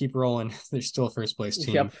 Braves keep rolling. They're still a first place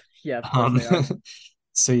team. Yep, of course they are.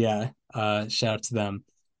 So yeah, shout out to them.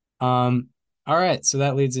 All right, so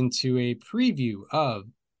that leads into a preview of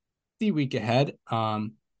the week ahead,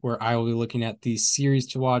 where I will be looking at the series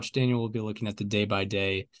to watch. Daniel will be looking at the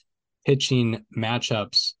day-by-day pitching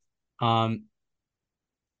matchups.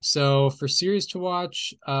 So for series to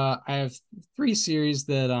watch, I have 3 series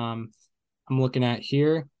that I'm looking at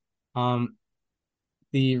here.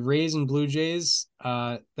 The Rays and Blue Jays,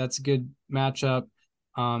 that's a good matchup.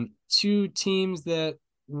 2 teams that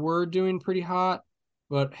were doing pretty hot,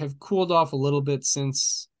 but have cooled off a little bit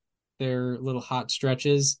since their little hot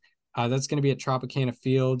stretches. That's going to be at Tropicana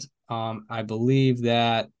Field. I believe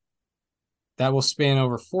that will span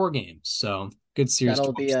over 4 games. So good series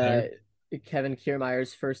That'll to be watch there. Kevin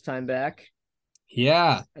Kiermaier's first time back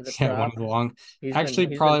Yeah. at the Yeah, one Trop. of the long, He's actually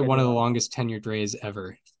been probably one of the pitching well. longest tenured Rays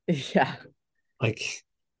ever. Yeah, Like,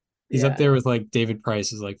 he's up yeah. there with like David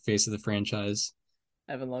Price as like face of the franchise.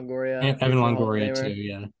 Evan Longoria, Evan future Hall of Longoria too. Famer.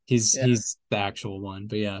 Yeah. He's Yeah, the actual one,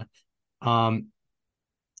 but yeah. And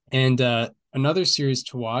another series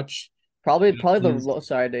to watch is,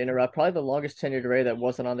 sorry to interrupt. Probably the longest tenured Ray that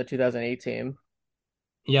wasn't on the 2008 team,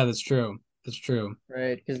 yeah, that's true. That's true.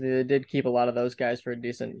 right? Because they did keep a lot of those guys for a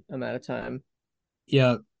decent amount of time.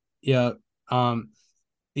 Yeah. Yeah.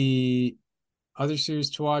 The other series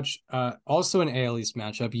to watch, also an AL East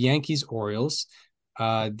matchup, Yankees Orioles.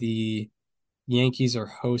 The Yankees are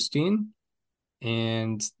hosting,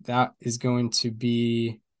 and that is going to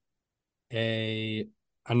be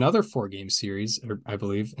another 4-game series, I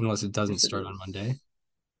believe, unless it doesn't Yes, it start on is. Monday.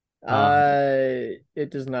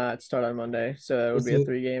 It does not start on Monday, so it would It's be a a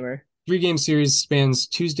 3-gamer. 3-game series, spans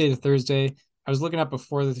Tuesday to Thursday. I was looking up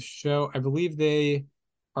before the show. I believe they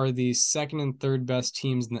are the second and third best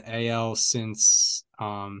teams in the AL since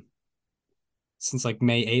like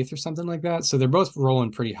May 8th or something like that. So they're both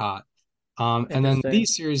rolling pretty hot. And then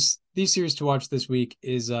Interesting. these series to watch this week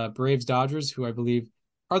is Braves Dodgers, who I believe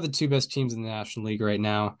are the two best teams in the National League right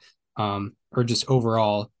now, or just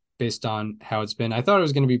overall based on how it's been. I thought it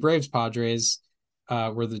was going to be Braves Padres,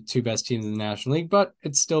 were the two best teams in the National League, but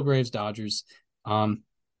it's still Braves Dodgers.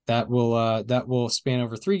 That will span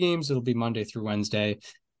over 3 games. It'll be Monday through Wednesday.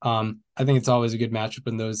 I think it's always a good matchup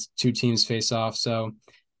when those two teams face off. So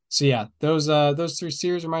yeah, those 3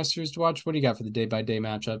 series are my series to watch. What do you got for the day by day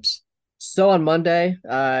matchups? So on Monday,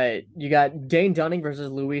 you got Dane Dunning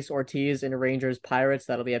versus Luis Ortiz in Rangers Pirates.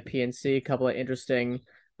 That'll be at PNC. A couple of interesting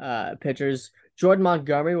pitchers. Jordan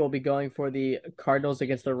Montgomery will be going for the Cardinals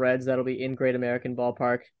against the Reds. That'll be in Great American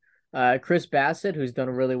Ballpark. Chris Bassett, who's done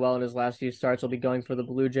really well in his last few starts, will be going for the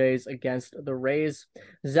Blue Jays against the Rays.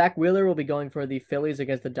 Zach Wheeler will be going for the Phillies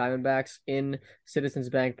against the Diamondbacks in Citizens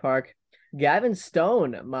Bank Park. Gavin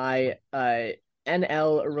Stone, my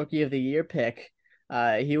NL Rookie of the Year pick.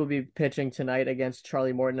 He will be pitching tonight against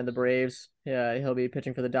Charlie Morton and the Braves. He'll be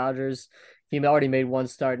pitching for the Dodgers. He already made one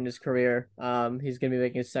start in his career. He's going to be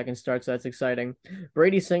making his second start, so that's exciting.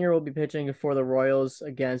 Brady Singer will be pitching for the Royals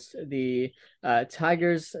against the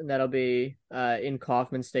Tigers, and that'll be in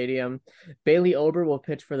Kauffman Stadium. Bailey Ober will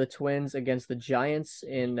pitch for the Twins against the Giants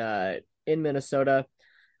in Minnesota.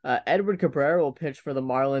 Edward Cabrera will pitch for the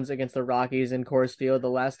Marlins against the Rockies in Coors Field. The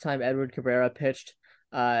last time Edward Cabrera pitched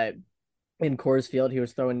in Coors Field, he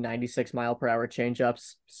was throwing 96-mile-per-hour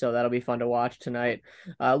changeups, so that'll be fun to watch tonight.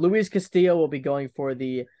 Luis Castillo will be going for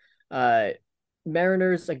the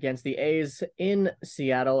Mariners against the A's in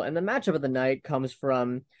Seattle, and the matchup of the night comes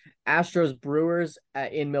from Astros Brewers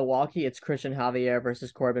in Milwaukee. It's Christian Javier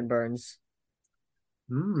versus Corbin Burns.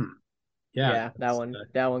 Yeah, that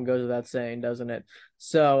one goes without saying, doesn't it?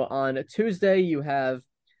 So on Tuesday, you have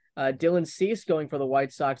Dylan Cease going for the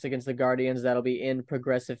White Sox against the Guardians. That'll be in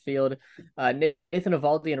Progressive Field. Nathan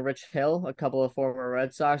Eovaldi and Rich Hill, a couple of former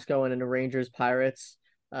Red Sox, going into Rangers Pirates.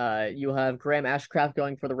 You'll have Graham Ashcraft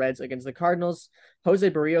going for the Reds against the Cardinals. Jose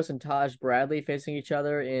Barrios and Taj Bradley facing each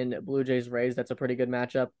other in Blue Jays Rays. That's a pretty good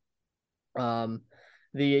matchup.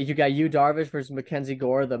 You got Yu Darvish versus Mackenzie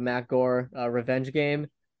Gore, the Matt Gore revenge game.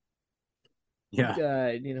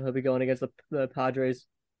 Yeah. He'll be going against the Padres.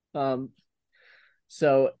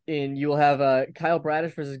 So you will have Kyle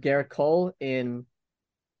Bradish versus Garrett Cole in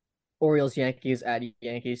Orioles Yankees at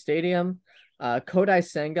Yankee Stadium. Kodai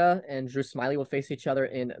Senga and Drew Smyly will face each other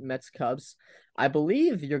in Mets Cubs. I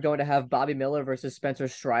believe you're going to have Bobby Miller versus Spencer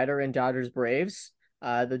Strider in Dodgers Braves.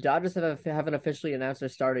 The Dodgers haven't officially announced their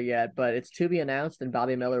starter yet, but it's to be announced, and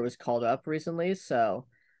Bobby Miller was called up recently, so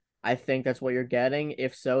I think that's what you're getting.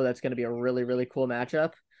 If so, that's going to be a really, really cool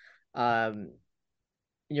matchup.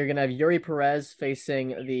 You're going to have Yuri Perez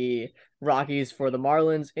facing the Rockies for the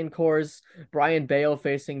Marlins in Coors. Brian Bale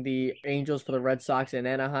facing the Angels for the Red Sox in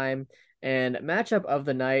Anaheim. And matchup of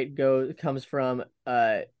the night comes from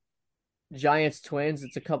Giants Twins.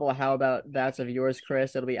 It's a couple of how about that's of yours,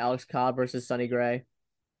 Chris. It'll be Alex Cobb versus Sonny Gray.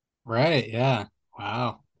 Right. Yeah.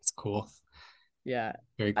 Wow. That's cool. Yeah.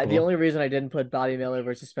 Very cool. The only reason I didn't put Bobby Miller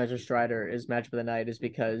versus Spencer Strider as matchup of the night is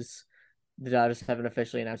because the Dodgers haven't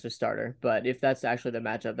officially announced their starter. But if that's actually the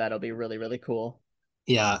matchup, that'll be really, really cool.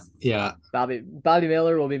 Yeah. Yeah. Bobby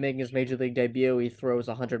Miller will be making his major league debut. He throws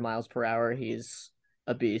 100 miles per hour. He's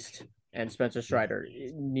a beast. And Spencer Strider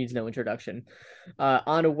needs no introduction.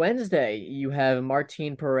 On a Wednesday, you have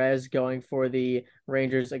Martin Perez going for the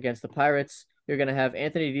Rangers against the Pirates. You're going to have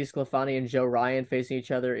Anthony DeSclafani and Joe Ryan facing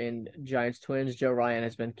each other in Giants Twins. Joe Ryan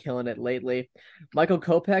has been killing it lately. Michael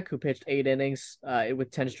Kopech, who pitched 8 innings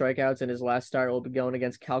with 10 strikeouts in his last start, will be going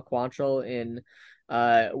against Cal Quantrill in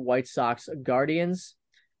White Sox Guardians.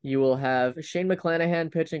 You will have Shane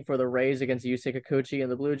McClanahan pitching for the Rays against Yusei Kikuchi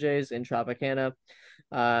and the Blue Jays in Tropicana.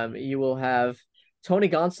 You will have Tony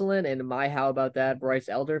Gonsolin and how about that Bryce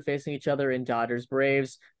Elder facing each other in Dodgers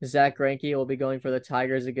Braves. Zach Greinke will be going for the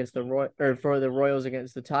Tigers against the Royals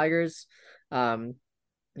against the Tigers.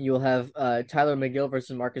 You'll have Tyler McGill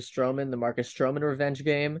versus Marcus Stroman, the Marcus Stroman revenge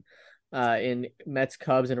game in Mets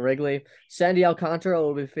Cubs and Wrigley. Sandy Alcantara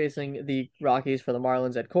will be facing the Rockies for the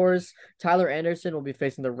Marlins at Coors. Tyler Anderson will be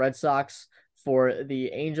facing the Red Sox for the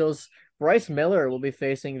Angels. Bryce Miller will be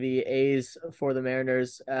facing the A's for the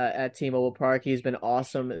Mariners at T-Mobile Park. He's been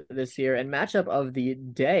awesome this year. And matchup of the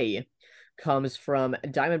day comes from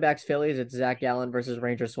Diamondbacks Phillies. It's Zach Gallen versus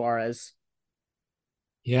Ranger Suarez.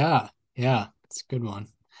 Yeah. It's a good one.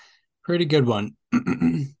 Pretty good one.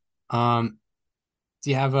 Do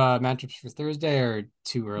you have matchups for Thursday or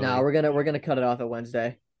too early? No, we're gonna cut it off at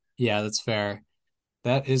Wednesday. Yeah, that's fair.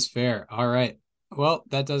 That is fair. All right. Well,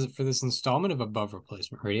 that does it for this installment of Above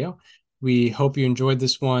Replacement Radio. We hope you enjoyed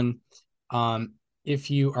this one.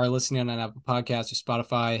 If you are listening on Apple Podcasts or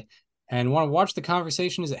Spotify and want to watch the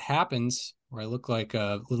conversation as it happens, where I look like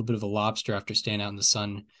a little bit of a lobster after staying out in the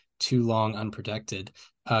sun too long unprotected,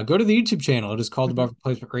 go to the YouTube channel. It is called Above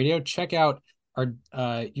Replacement Radio. Check out our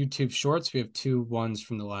YouTube shorts. We have 2 ones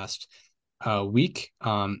from the last week.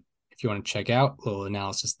 If you want to check out a little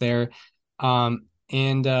analysis there. And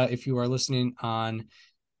if you are listening on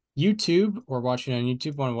YouTube or watching on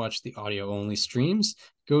YouTube, want to watch the audio only streams,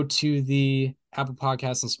 go to the Apple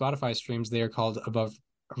Podcasts and Spotify streams. They are called Above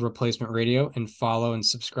Replacement Radio, and follow and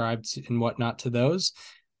subscribe to, and whatnot to those.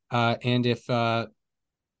 And if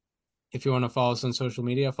you want to follow us on social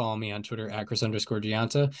media, follow me on Twitter at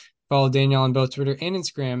Chris_Gianta. Follow Danielle on both Twitter and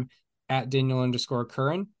Instagram at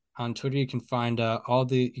Daniel_Curran. On Twitter, you can find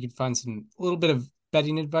you can find some little bit of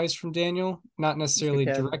betting advice from Daniel, not necessarily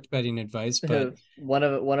direct betting advice, but one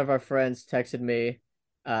of our friends texted me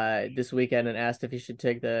this weekend and asked if he should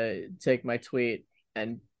take my tweet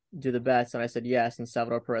and do the bets, and I said yes, and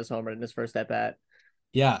Salvador Perez homered in his first at bat.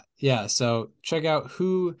 Yeah. So check out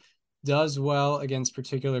who does well against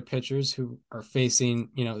particular pitchers who are facing,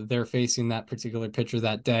 they're facing that particular pitcher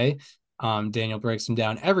that day. Daniel breaks them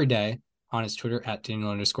down every day on his Twitter at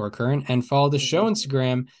Daniel_Curran, and follow the show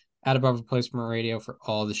Instagram at Above Replacement Radio for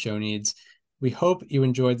all the show needs. We hope you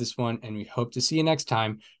enjoyed this one, and we hope to see you next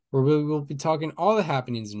time, where we will be talking all the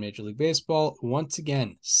happenings in Major League Baseball once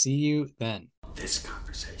again. See you then. This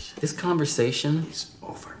conversation is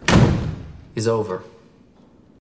over.